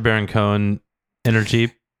Sacha Baron Cohen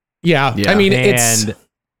energy. Yeah. I mean,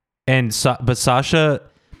 but Sasha,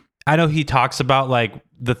 I know he talks about like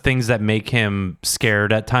the things that make him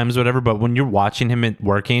scared at times, whatever. But when you're watching him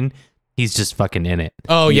working, he's just fucking in it.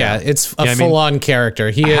 Oh yeah, it's a full-on character.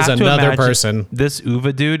 He is another person. This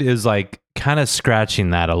Uva dude is like kind of scratching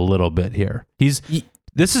that a little bit here. This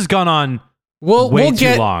has gone on. Way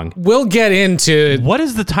too long. We'll get into what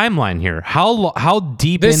is the timeline here. How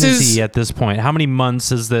deep is he at this point? How many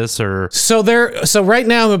months is this? Or so right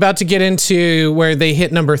now I'm about to get into where they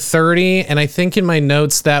hit number 30, and I think in my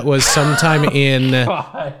notes that was sometime in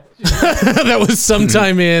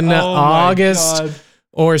August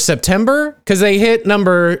or September, because they hit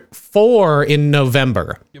number 4 in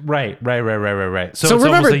November. Right. So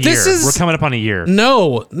remember, almost a year. this is we're coming up on a year.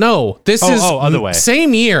 No, this is other way.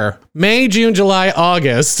 Same year, May, June, July,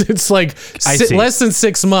 August. It's like less than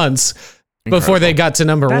 6 months before they got to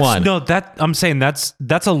number 1. No, I'm saying that's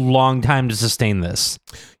a long time to sustain this.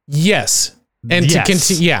 Yes, and to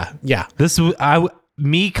continue. Yeah. This Kyle,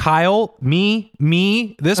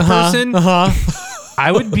 this person.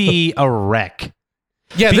 I would be a wreck.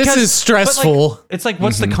 Yeah, this is stressful. Like, it's like,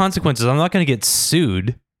 what's the consequences? I'm not going to get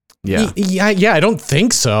sued. Yeah, I don't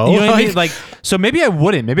think so. You know what I mean? Like, so maybe I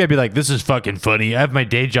wouldn't. Maybe I'd be like, this is fucking funny. I have my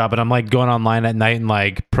day job, and I'm like going online at night and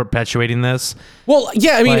like perpetuating this. Well,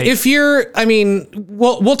 yeah, I mean,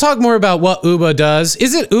 we'll talk more about what Uba does.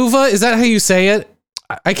 Is it Uva? Is that how you say it?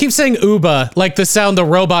 I keep saying Uba, like the sound the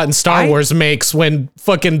robot in Star Wars makes when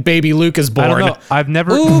fucking baby Luke is born. I don't know. I've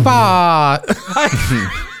never Uba.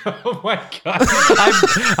 Oh my god!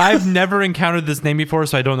 I've never encountered this name before,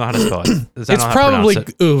 so I don't know how to spell it. It's probably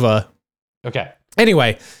Uva. Okay.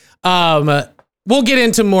 Anyway, we'll get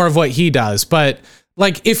into more of what he does, but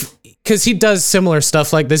like because he does similar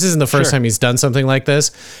stuff like this isn't the first time he's done something like this.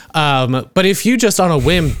 But if you just on a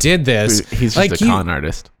whim did this, he's just a con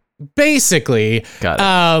artist, basically. Got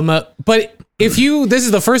it. But if this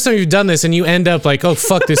is the first time you've done this and you end up like, oh,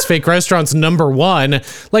 fuck, this fake restaurant's number 1,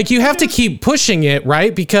 like you have to keep pushing it,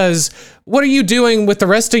 right? Because what are you doing with the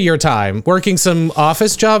rest of your time? Working some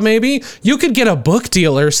office job, maybe? You could get a book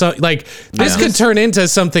deal or something. Like, this could turn into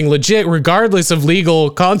something legit regardless of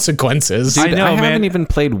legal consequences. Dude, I haven't even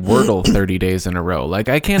played Wordle 30 days in a row. Like,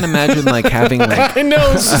 I can't imagine like having like... I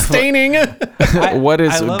know, sustaining. What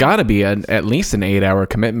is gotta be at least an 8-hour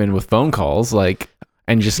commitment with phone calls, like...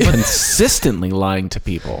 And just consistently lying to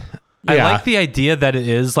people. I like the idea that it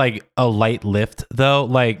is like a light lift, though,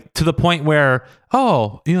 like to the point where,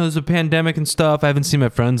 there's a pandemic and stuff. I haven't seen my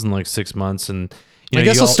friends in like 6 months, and I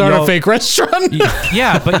guess I'll start a fake restaurant.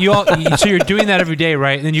 Yeah, but so you're doing that every day,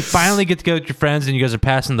 right? And then you finally get to go with your friends, and you guys are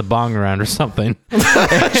passing the bong around or something.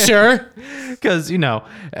 Sure, because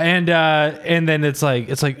and then it's like,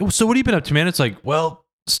 so what have you been up to, man? It's like, well,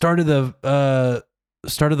 started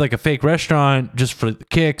like a fake restaurant just for the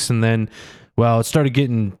kicks, and then it started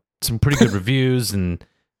getting some pretty good reviews, and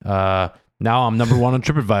now I'm number 1 on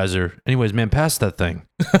TripAdvisor. Anyways, man, pass that thing.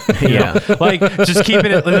 You know? Like just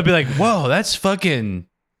keeping it. They'll be like, whoa, that's fucking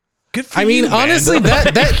good for you, man. Honestly,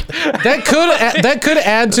 that could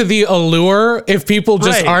add to the allure if people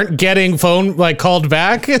just aren't getting phone called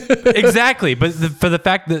back. Exactly, but for the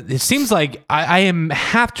fact that it seems like I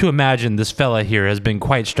have to imagine this fella here has been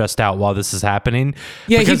quite stressed out while this is happening.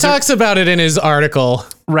 Yeah, he talks about it in his article.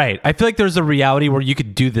 Right, I feel like there's a reality where you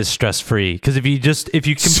could do this stress free, because if you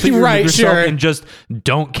completely remove yourself and just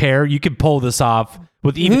don't care, you could pull this off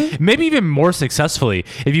with even maybe even more successfully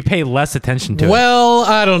if you pay less attention to it. Well,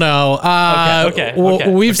 I don't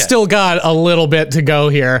know. We've still got a little bit to go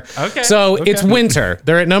here. Okay. So it's winter.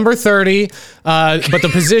 They're at number 30, but the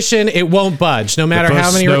position, it won't budge no matter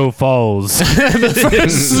how many snow falls. the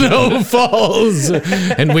first snow falls,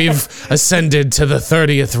 and we've ascended to the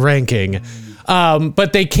 30th ranking.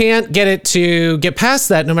 But they can't get it to get past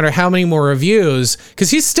that no matter how many more reviews, because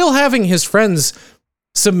he's still having his friends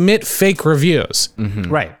submit fake reviews.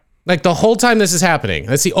 Right. Like the whole time this is happening.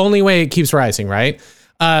 That's the only way it keeps rising, right?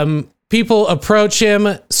 People approach him.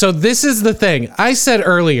 So this is the thing. I said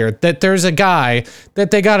earlier that there's a guy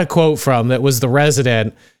that they got a quote from that was the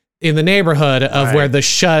resident in the neighborhood of where the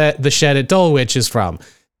shed at Dulwich is from.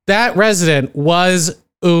 That resident was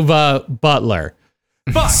Uba Butler.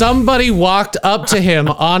 Somebody walked up to him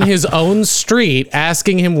on his own street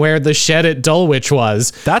asking him where the shed at Dulwich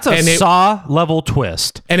was. That's a Saw level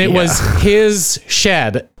twist. And it was his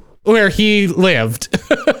shed where he lived.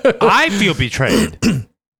 I feel betrayed.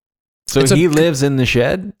 So he lives in the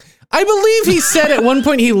shed? I believe he said at one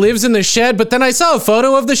point he lives in the shed, but then I saw a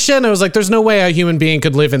photo of the shed and I was like, there's no way a human being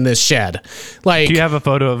could live in this shed. Like, Do you have a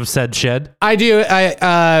photo of said shed? I do.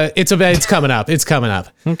 It's coming up. It's coming up.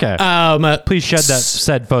 Okay. Please shed that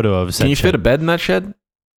said photo of said Can you shed. fit a bed in that shed?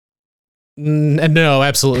 No,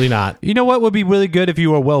 absolutely not. You know what would be really good if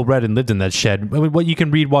you were well read and lived in that shed? What you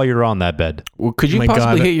can read while you're on that bed. Well, could you my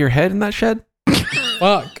possibly God. hit your head in that shed?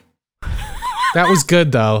 Fuck. That was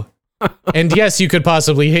good though. And yes, you could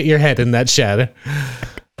possibly hit your head in that shed.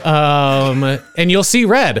 And you'll see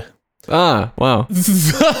red. Ah, wow.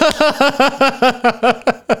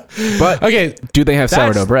 But Okay, do they have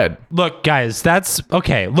sourdough bread? Look, guys, that's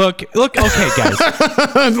okay. Look, okay,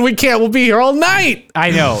 guys. we'll be here all night.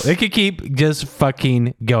 I know it could keep just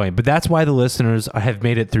fucking going, but that's why the listeners have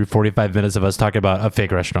made it through 45 minutes of us talking about a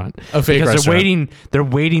fake restaurant. A fake because restaurant. They're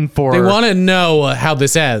waiting for. They want to know how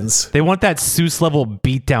this ends. They want that Seuss level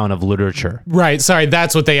beatdown of literature. Right. Sorry,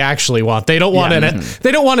 that's what they actually want. They don't want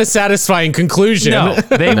They don't want a satisfying conclusion. No,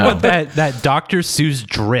 they want that Dr. Seuss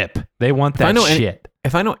drip. They want that shit.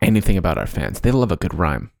 If I know anything about our fans, they love a good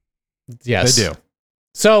rhyme. Yes, They do.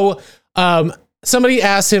 So, somebody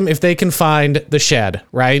asks him if they can find the shed.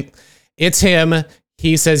 Right. It's him.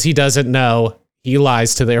 He says he doesn't know. He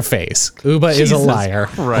lies to their face. Uba is a liar.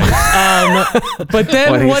 Right. But then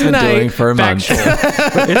What he's one been doing night, for a month.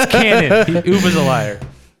 It's canon. Uba's a liar.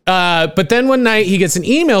 but then one night he gets an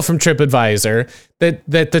email from TripAdvisor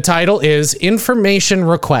that the title is information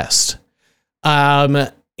request.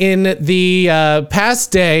 In the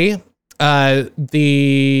past day, there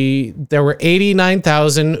were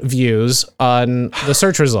 89,000 views on the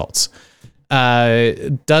search results.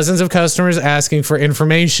 Dozens of customers asking for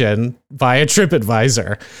information via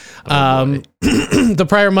TripAdvisor. The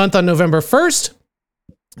prior month on November 1st,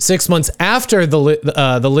 6 months after the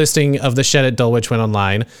listing of the shed at Dulwich went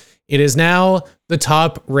online, it is now the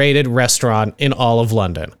top rated restaurant in all of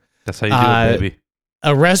London. That's how you do it, baby.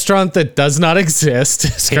 A restaurant that does not exist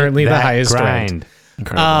is currently the highest ranked.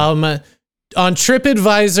 On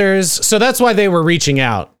TripAdvisor's, so that's why they were reaching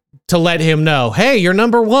out to let him know, hey, you're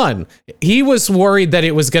number one. He was worried that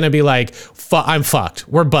it was going to be like, I'm fucked.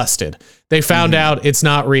 We're busted. They found out it's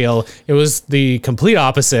not real. It was the complete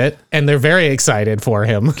opposite, and they're very excited for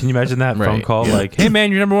him. Can you imagine that phone call? Like, hey,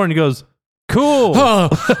 man, you're number one. He goes, cool.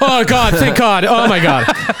 Oh God, thank God. Oh, my God.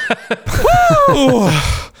 Woo!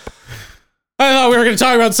 I thought we were going to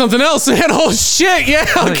talk about something else. And oh shit! Yeah.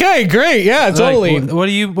 Okay. Great. Yeah. Totally. Like, what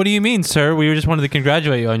do you mean, sir? We just wanted to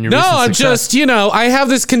congratulate you on your. No, recent I'm success. just I have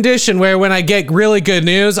this condition where when I get really good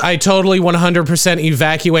news, I totally 100%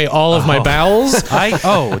 evacuate all of my bowels.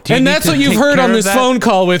 And that's what you've heard on this phone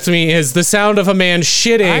call with me is the sound of a man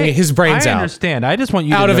shitting his brains out. I understand. I just want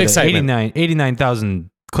you Out to of know excitement. that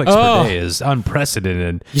 89,000 clicks per day is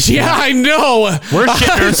unprecedented. Yeah, I know. We're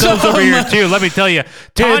shitting ourselves over here too. Let me tell you,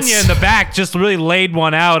 Tanya It's- in the back just really laid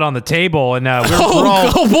one out on the table, and we're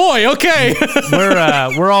Oh boy. Okay.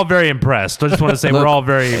 we're all very impressed. I just want to say we're all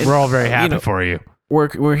very happy for you.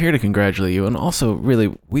 We're here to congratulate you, and also,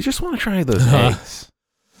 really, we just want to try those eggs.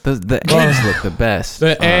 The eggs look the best.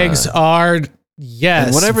 The eggs are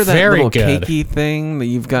and whatever that very little good. cakey thing that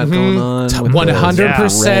you've got going on. with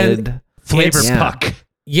 100%. red. Flavor It's- puck.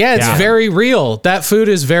 Yeah, it's very real. That food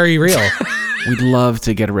is very real. We'd love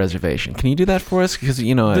to get a reservation. Can you do that for us? Because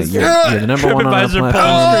you're the number one on our TripAdvisor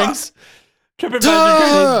platform. palm strings.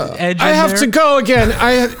 TripAdvisor edge I in have there. to go again.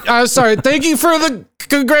 I'm sorry. Thank you for the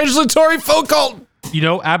congratulatory phone call. You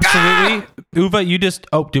know, absolutely. Uva, you just.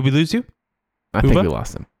 Oh, did we lose you? I think Uva? we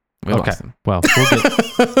lost him. We Okay. lost him. Well, we'll get.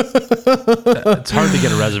 It's hard to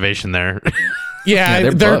get a reservation there. Yeah,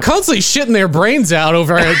 they're they're booked. constantly shitting their brains out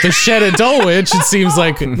over at the shed at Dulwich. It seems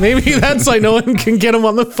like maybe that's why no one can get him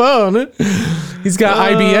on the phone. He's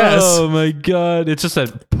got IBS. Oh my god, it's just a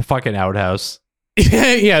fucking outhouse.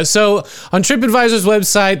 Yeah, so on TripAdvisor's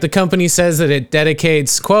website, the company says that it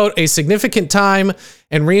dedicates, quote, a significant time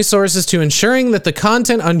and resources to ensuring that the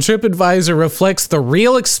content on TripAdvisor reflects the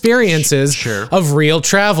real experiences of real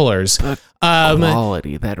travelers.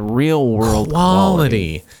 Quality, that real world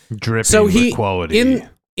quality. Dripping So with quality.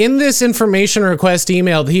 In this information request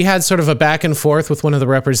email, he had sort of a back and forth with one of the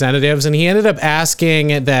representatives, and he ended up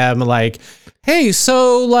asking them, like, hey,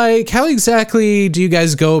 so, like, how exactly do you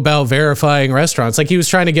guys go about verifying restaurants? Like, he was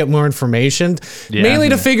trying to get more information, mainly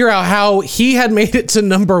to figure out how he had made it to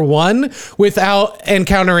number one without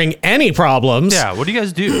encountering any problems. Yeah, what do you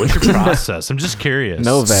guys do? What's your process? I'm just curious.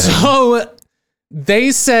 No vetting. So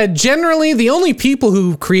they said generally the only people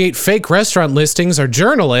who create fake restaurant listings are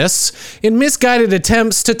journalists in misguided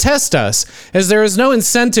attempts to test us, as there is no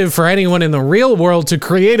incentive for anyone in the real world to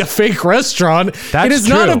create a fake restaurant. That's it is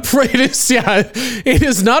true. it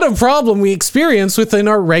is not a problem we experience within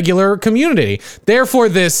our regular community. Therefore,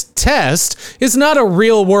 this test is not a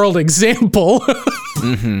real world example.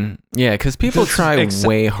 Yeah, because people try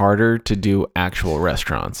way harder to do actual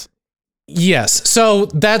restaurants. Yes. So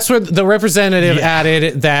that's where the representative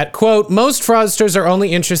added that, quote, most fraudsters are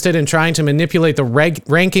only interested in trying to manipulate the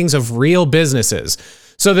rankings of real businesses.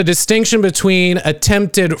 So the distinction between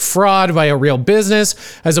attempted fraud by a real business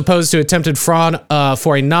as opposed to attempted fraud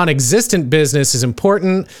for a non-existent business is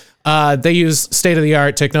important. They use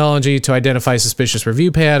state-of-the-art technology to identify suspicious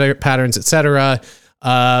review patterns, etc.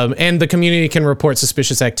 And the community can report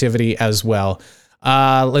suspicious activity as well.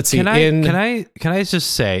 Let's see. Can I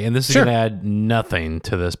just say, and this is Sure. going to add nothing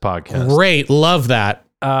to this podcast. Great. Love that.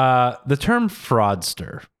 The term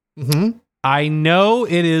fraudster. I know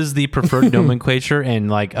it is the preferred nomenclature and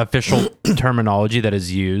like official terminology that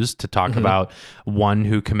is used to talk about one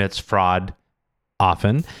who commits fraud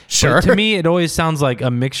often. Sure. But to me, it always sounds like a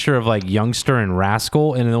mixture of like youngster and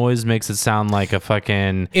rascal, and it always makes it sound like a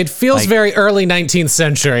fucking. It feels like- very early 19th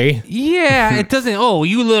century. Yeah, it doesn't. Oh,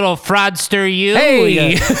 you little fraudster, you.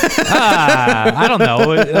 Hey. I don't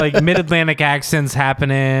know. Like mid-Atlantic accents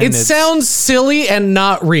happening. It It's- sounds silly and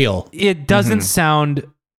not real. It doesn't sound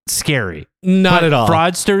scary. Not But at all.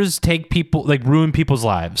 Fraudsters take people, like ruin people's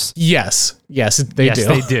lives. Yes. Yes, they Yes, do.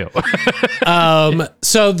 they do.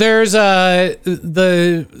 So there's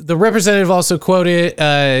the representative also quoted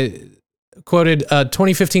a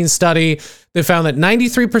 2015 study that found that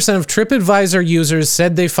 93% of TripAdvisor users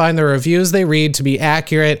said they find the reviews they read to be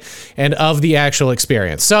accurate and of the actual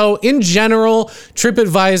experience. So in general,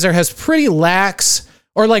 TripAdvisor has pretty lax,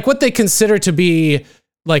 or like what they consider to be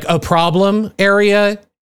like a problem area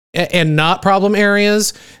and not problem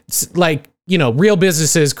areas. It's like, you know, real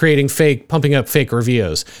businesses pumping up fake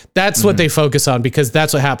reviews. That's what they focus on because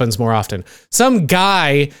that's what happens more often. Some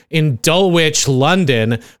guy in Dulwich,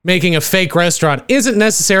 London, making a fake restaurant isn't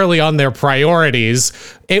necessarily on their priorities.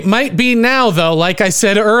 It might be now, though. Like I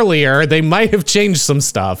said earlier, they might have changed some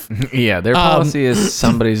stuff. Yeah, their policy is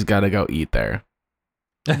somebody's got to go eat there.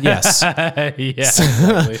 Yes. Yeah,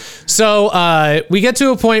 exactly. So we get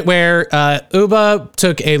to a point where Uba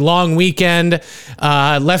took a long weekend,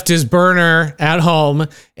 left his burner at home,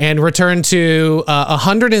 and returned to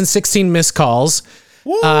 116 missed calls.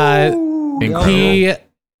 Incredible.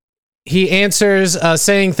 He answers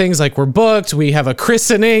saying things like, we're booked, we have a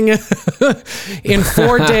christening in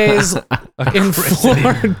 4 days. In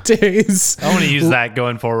 4 days. I want to use that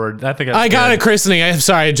going forward. I think I got a christening. I'm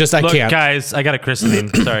sorry, I Look, can't. guys, I got a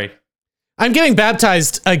christening. Sorry. I'm getting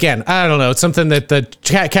baptized again. I don't know. It's something that the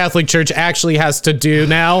Catholic Church actually has to do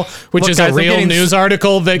now, which Look, is guys, a I'm real getting news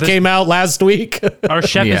article that came out last week. Our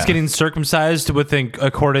chef Yeah. is getting circumcised within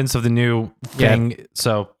accordance of the new thing.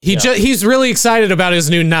 So He's really excited about his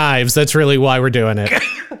new knives. That's really why we're doing it.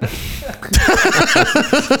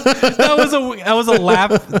 that was a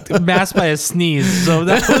laugh masked by a sneeze. So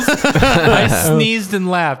that was I sneezed and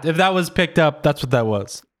laughed. If that was picked up, that's what that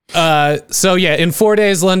was. So yeah, in 4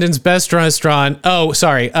 days, London's best restaurant. Oh,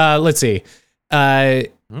 sorry. Let's see. Yeah,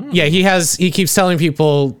 he keeps telling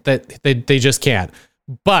people that they just can't,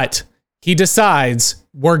 but he decides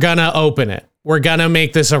we're gonna open it. We're gonna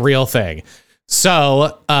make this a real thing.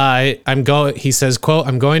 So, he says, quote,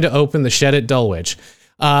 I'm going to open the shed at Dulwich.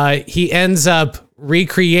 He ends up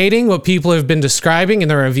recreating what people have been describing in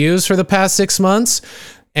their reviews for the past 6 months.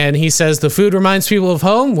 And he says, the food reminds people of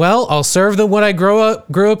home. Well, I'll serve them what I grew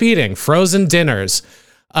up eating, frozen dinners.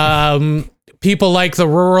 People like the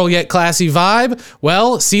rural yet classy vibe.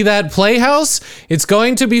 Well, see that playhouse? It's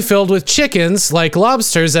going to be filled with chickens like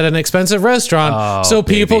lobsters at an expensive restaurant, so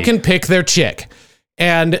people can pick their chick.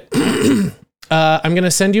 And I'm going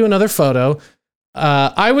to send you another photo.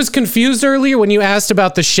 I was confused earlier when you asked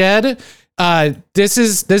about the shed. This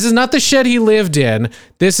is not the shed he lived in.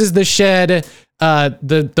 This is the shed,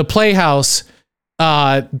 the playhouse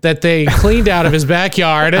that they cleaned out of his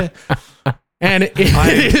backyard. And it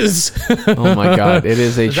is. Oh my God! It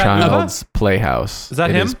is a Is that child's playhouse. Is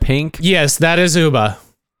that It him? is pink. Yes, that is Uba.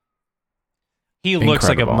 He looks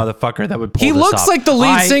like a Incredible. motherfucker that would pull He this looks off. like the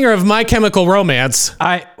lead singer of My Chemical Romance.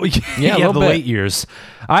 Yeah, a little the bit. late years.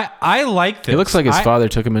 I like this. It looks like his father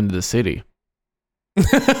took him into the city.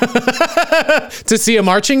 To see a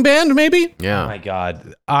marching band, maybe? Oh Yeah. my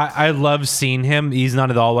God. I love seeing him. He's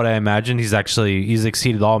not at all what I imagined. He's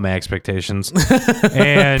exceeded all my expectations.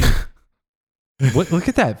 And look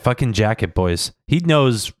at that fucking jacket, boys. He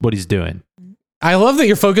knows what he's doing. I love that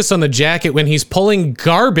you're focused on the jacket when he's pulling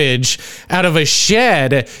garbage out of a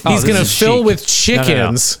shed. He's this going to is fill chic. with No.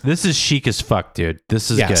 chickens. This is chic as fuck, dude. This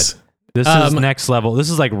is Yes. good. This is next level. This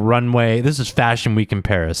is like runway. This is Fashion Week in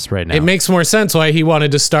Paris right now. It makes more sense why he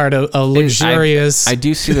wanted to start a luxurious. I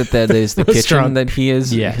do see that is the kitchen Restaurant. that he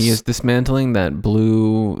is. Yes. He is dismantling. That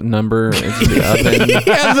blue number is the oven.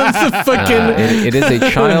 yeah, the fucking. It is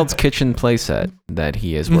a child's kitchen playset that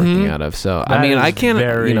he is working out of. So I That mean, is I can't.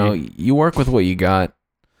 very- You work with what you got.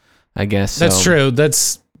 I guess That's so.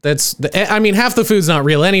 true. I mean, half the food's not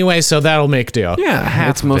real anyway, so that'll make do. Yeah, Half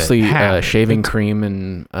it's of it. mostly Half. shaving cream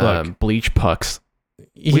and Look. bleach pucks.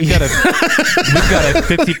 We've got a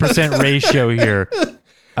 50% ratio here.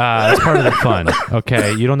 That's part of the fun.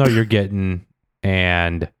 Okay, you don't know what you're getting,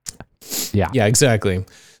 and yeah. Yeah, exactly.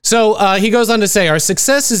 So he goes on to say, our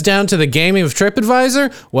success is down to the gaming of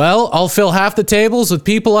TripAdvisor. Well, I'll fill half the tables with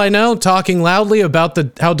people I know talking loudly about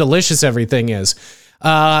how delicious everything is.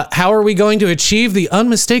 How are we going to achieve the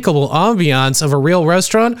unmistakable ambiance of a real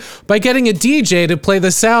restaurant? By getting a DJ to play the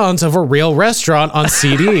sounds of a real restaurant on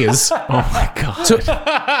CDs. Oh my god!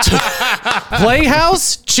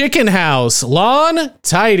 Playhouse, chicken house, lawn,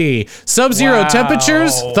 tidy, sub-zero Wow.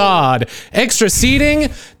 temperatures, thawed, extra seating,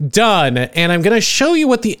 done. And I'm going to show you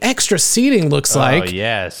what the extra seating looks like. Oh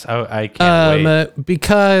yes. Oh, I can't wait.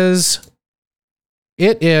 Because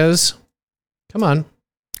it is, come on.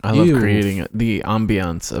 I love You- creating the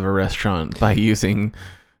ambiance of a restaurant by using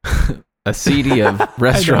a CD of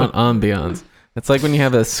restaurant ambiance. It's like when you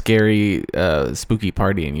have a scary, spooky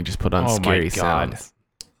party and you just put on Oh my scary God. sounds.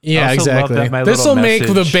 Yeah, I also love exactly. that my This will little make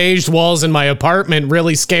the message- beige walls in my apartment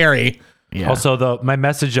really scary. Yeah. Also, my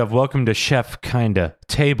message of welcome to Chef Kinda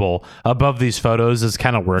Table above these photos is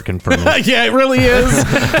kind of working for me. Yeah, it really is.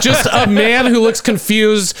 Just a man who looks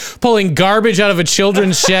confused pulling garbage out of a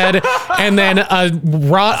children's shed and then a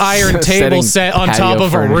wrought iron table Setting set on patio top of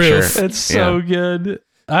a furniture. roof. It's so good.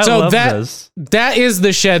 I So love that this. that is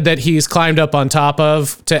the shed that he's climbed up on top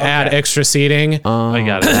of to add extra seating. I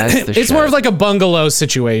got it. That's the It's more of shed. like a bungalow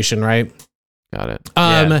situation, right? Got it.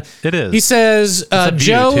 Yeah, it is. He says, It's a view,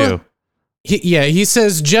 Joe. too. He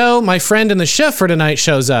says, Joe, my friend and the chef for tonight,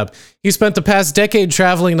 shows up. He spent the past decade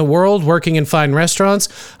traveling the world, working in fine restaurants.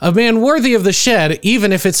 A man worthy of the shed,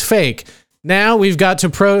 even if it's fake. Now we've got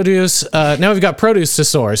produce to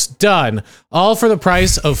source. Done. All for the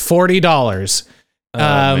price of $40.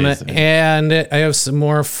 Amazing. And I have some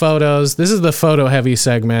more photos. This is the photo heavy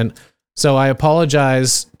segment. So I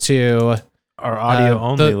apologize to Our audio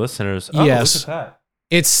only the- listeners. yes. Look at that.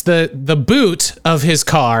 it's the boot of his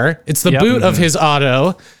car. It's the Yep. boot of his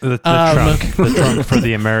auto. The trunk. The trunk for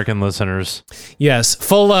the American listeners. Yes,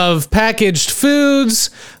 full of packaged foods.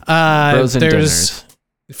 Frozen There's dinners.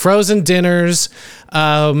 frozen dinners.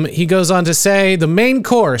 He goes on to say the main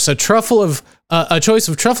course, a choice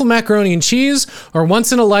of truffle macaroni and cheese or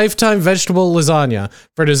once in a lifetime vegetable lasagna.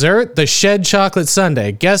 For dessert, the shed chocolate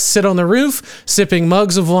sundae. Guests sit on the roof, sipping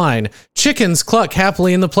mugs of wine. Chickens cluck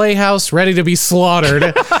happily in the playhouse, ready to be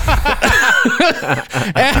slaughtered.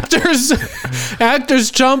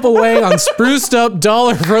 Actors jump away on spruced up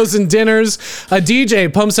dollar frozen dinners. A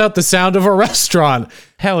DJ pumps out the sound of a restaurant.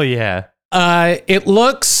 Hell yeah. It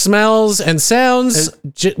looks, smells, and sounds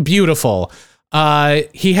beautiful.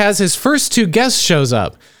 He has his first two guests shows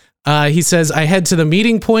up. He says, I head to the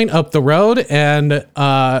meeting point up the road, and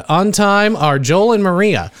on time are Joel and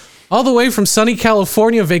Maria, all the way from sunny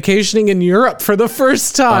California, vacationing in Europe for the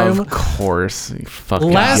first time. Of course. You fucking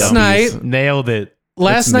Last yuppies. night- Nailed it.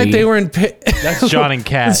 Last That's night me. they were in. That's John and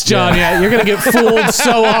Kat. It's John, yeah. You're going to get fooled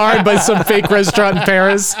so hard by some fake restaurant in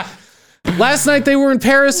Paris. Last night they were in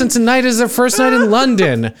Paris, and tonight is their first night in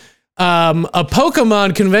London. A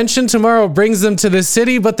Pokemon convention tomorrow brings them to the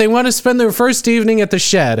city, but they want to spend their first evening at the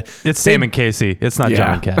shed. It's Sam and Casey. It's not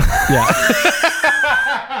John and Kat. Yeah.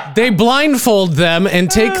 They blindfold them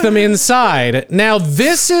and take them inside. Now,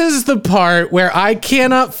 this is the part where I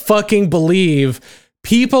cannot fucking believe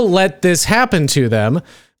people let this happen to them,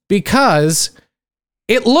 because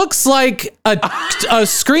it looks like a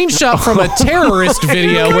screenshot from a terrorist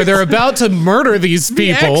video where they're about to murder these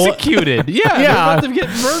people. Executed. Yeah. They're about to get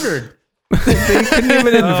murdered. They couldn't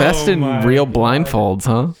even invest in real blindfolds,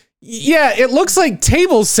 huh? Yeah, it looks like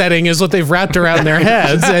table setting is what they've wrapped around their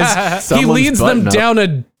heads as he Someone's leads them button up. down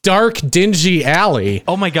a dark, dingy alley.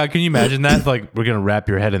 Oh my God, can you imagine that? Like, we're going to wrap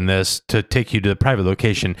your head in this to take you to the private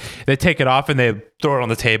location. They take it off and they throw it on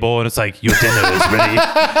the table and it's like, your dinner is ready.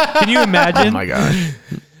 Can you imagine? Oh my gosh.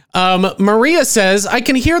 Maria says, I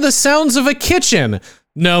can hear the sounds of a kitchen.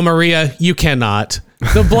 No, Maria, you cannot.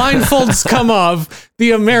 The blindfolds come off. The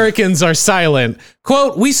Americans are silent.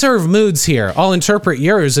 Quote, we serve moods here. I'll interpret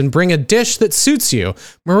yours and bring a dish that suits you.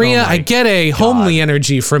 Maria, I get a homely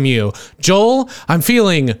energy from you. Joel, I'm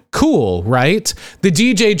feeling cool, right? The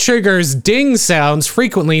DJ triggers ding sounds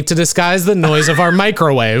frequently to disguise the noise of our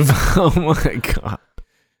microwave. Oh my God.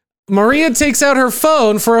 Maria takes out her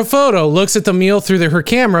phone for a photo, looks at the meal through her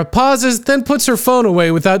camera, pauses, then puts her phone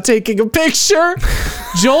away without taking a picture.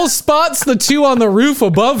 Joel spots the two on the roof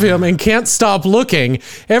above him and can't stop looking.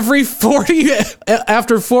 After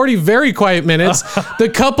 40 very quiet minutes, the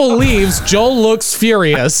couple leaves. Joel looks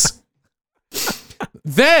furious.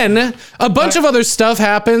 Then a bunch of other stuff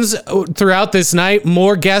happens throughout this night.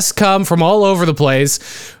 More guests come from all over the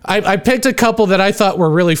place. I picked a couple that I thought were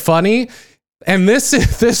really funny. And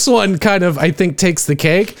this one kind of, I think, takes the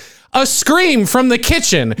cake. A scream from the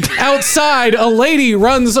kitchen. Outside, a lady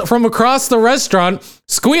runs from across the restaurant,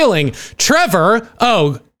 squealing. Trevor,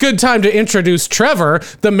 oh, good time to introduce Trevor,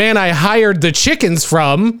 the man I hired the chickens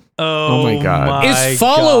from. Oh my God. Is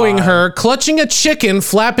following her, clutching a chicken,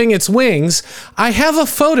 flapping its wings. I have a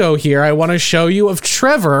photo here I want to show you of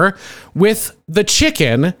Trevor with the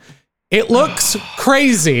chicken. It looks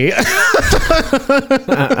crazy.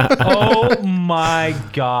 Oh my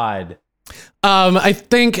God. I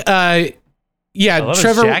think, I love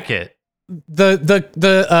Trevor. his jacket.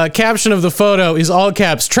 The caption of the photo is all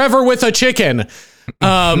caps. Trevor with a chicken.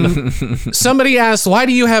 Somebody asks, why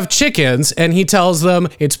do you have chickens? And he tells them,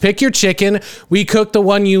 it's pick your chicken. We cook the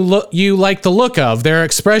one you like the look of. Their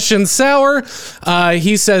expression sour.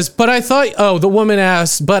 He says, the woman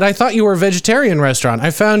asks, but I thought you were a vegetarian restaurant.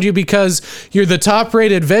 I found you because you're the top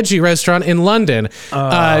rated veggie restaurant in London.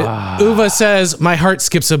 Uva says, my heart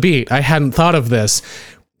skips a beat. I hadn't thought of this.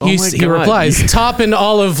 He replies, top in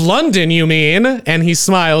all of London, you mean? And he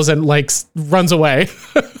smiles and runs away.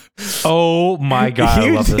 Oh my God,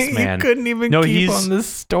 I love this man. You couldn't even keep on this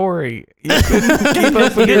story. You couldn't keep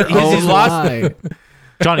up with your own lie.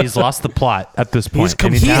 Johnny's lost the plot at this point.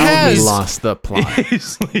 He has lost the plot.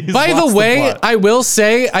 By the way, I will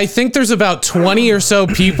say, I think there's about 20 or so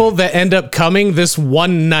people that end up coming this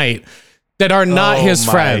one night that are not his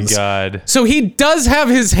friends. Oh my God. So he does have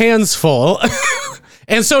his hands full.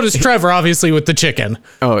 And so does Trevor, obviously, with the chicken.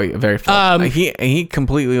 Oh, yeah, very full. He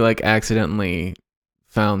completely accidentally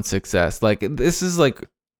found success. This is like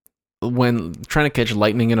when trying to catch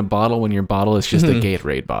lightning in a bottle when your bottle is just a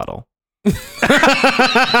Gatorade bottle. It's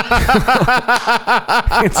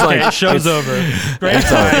like show's over. Great.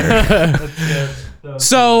 It's over.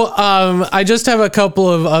 So I just have a couple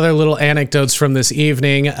of other little anecdotes from this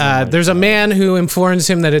evening. There's a man who informs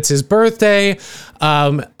him that it's his birthday.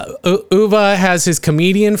 Uva has his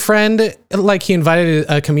comedian friend, he invited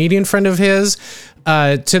a comedian friend of his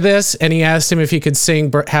to this, and he asked him if he could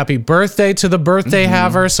sing happy birthday to the birthday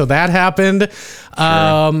haver. So that happened.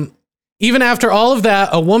 Sure. Even after all of that,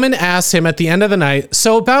 a woman asked him at the end of the night,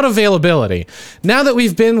 so about availability. Now that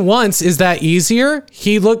we've been once, is that easier?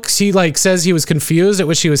 He says he was confused at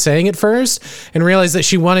what she was saying at first and realized that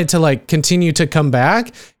she wanted to continue to come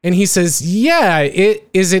back. And he says, yeah,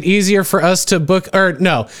 is it easier for us to book, or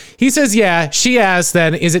no, he says, yeah, she asked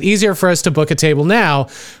then, is it easier for us to book a table now?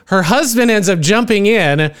 Her husband ends up jumping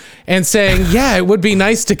in and saying, yeah, it would be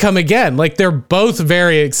nice to come again. They're both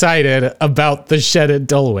very excited about the shed at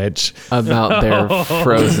Dulwich. About their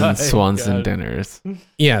frozen Swanson dinners.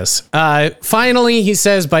 Yes. Finally, he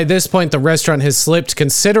says by this point, the restaurant has slipped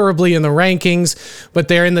considerably in the rankings, but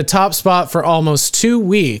they're in the top spot for almost 2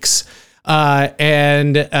 weeks. So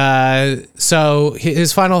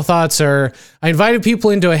his final thoughts are, I invited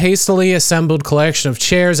people into a hastily assembled collection of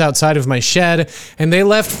chairs outside of my shed, and they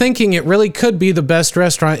left thinking it really could be the best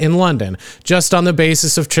restaurant in London, just on the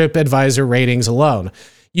basis of TripAdvisor ratings alone.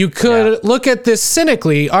 You could look at this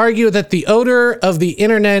cynically, argue that the odor of the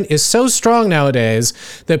internet is so strong nowadays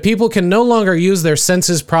that people can no longer use their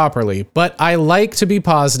senses properly. But I like to be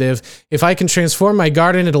positive. If I can transform my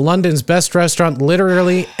garden into London's best restaurant,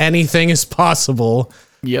 literally anything is possible.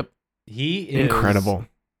 Yep. He is Incredible.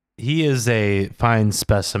 He is a fine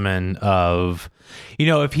specimen of,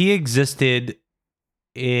 if he existed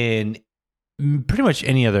in pretty much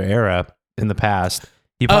any other era in the past,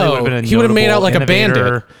 he probably would have been he would have made out like innovator. a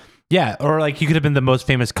bandit. Yeah, or like he could have been the most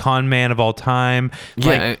famous con man of all time.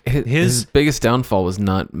 Yeah, Like, his biggest downfall was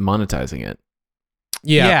not monetizing it.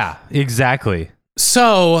 Yeah. Exactly.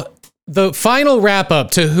 So the final wrap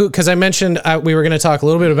up to who, because I mentioned we were going to talk a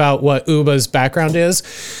little bit about what Uba's background is.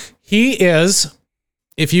 He is,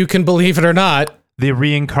 if you can believe it or not, The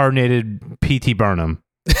reincarnated P.T. Barnum.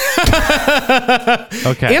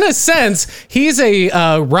 Okay. in a sense, he's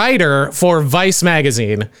a writer for Vice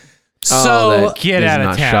magazine. So that Get is out of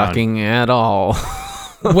not town. shocking at all.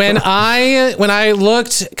 when I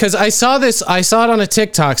looked, because I saw it on a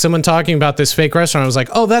TikTok, someone talking about this fake restaurant. I was like,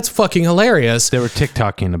 oh, that's fucking hilarious. They were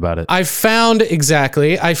TikToking about it. I found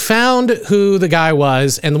who the guy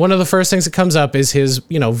was, and one of the first things that comes up is his,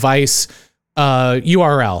 Vice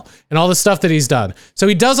URL and all the stuff that he's done. So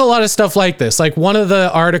he does a lot of stuff like this. Like one of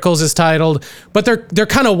the articles is titled, but they're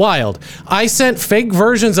kind of wild. I sent fake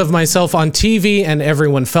versions of myself on TV and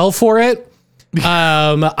everyone fell for it.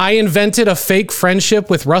 I invented a fake friendship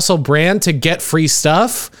with Russell Brand to get free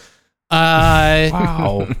stuff.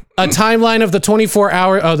 Wow. A timeline of the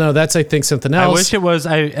 24-hour. Oh no, that's I think something else. I wish it was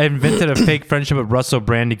I invented a fake friendship with Russell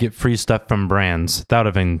Brand to get free stuff from brands. That would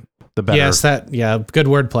have been the better. Yes, good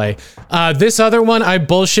wordplay. This other one, I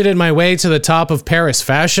bullshitted my way to the top of Paris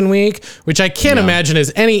Fashion Week, which I can't imagine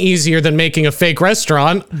is any easier than making a fake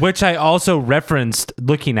restaurant. Which I also referenced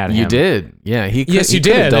looking at him. You did. Yeah, he could, Yes, he you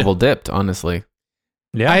could have did. double dipped, honestly.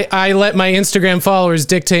 Yeah. I let my Instagram followers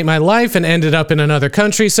dictate my life and ended up in another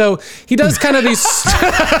country. So he does kind of these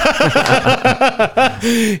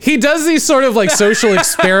he does these sort of like social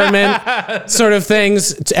experiment sort of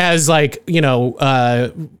things as like,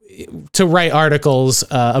 to write articles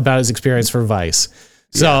about his experience for Vice.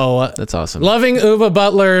 So That's awesome. loving Uwe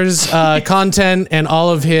Butler's content and all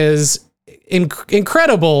of his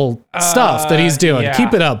incredible stuff that he's doing. yeah.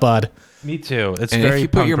 Keep it up, bud. Me too. It's And very if you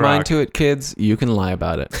put punk your rock. mind to it, kids, you can lie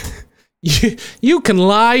about it. You can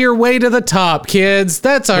lie your way to the top, kids.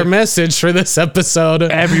 That's our message for this episode.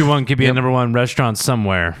 Everyone could be a number one restaurant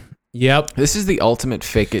somewhere. Yep. This is the ultimate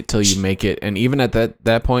fake it till you make it. And even at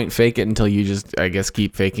that point, fake it until you just, I guess,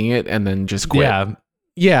 keep faking it and then just quit. Yeah.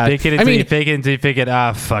 Yeah. Fake it until you fake it until you fake it.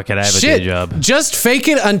 Ah, fuck it. I have a shit. day job. Just fake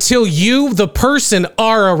it until you, the person,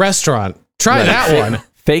 are a restaurant. Try Right. that one.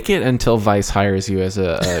 Fake it until Vice hires you as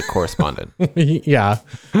a correspondent. Yeah.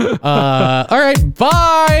 All right.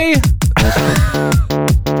 Bye.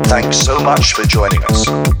 Thanks so much for joining us.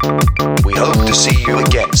 We hope to see you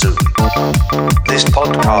again soon. This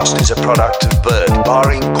podcast is a product of Bird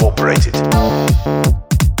Bar Incorporated.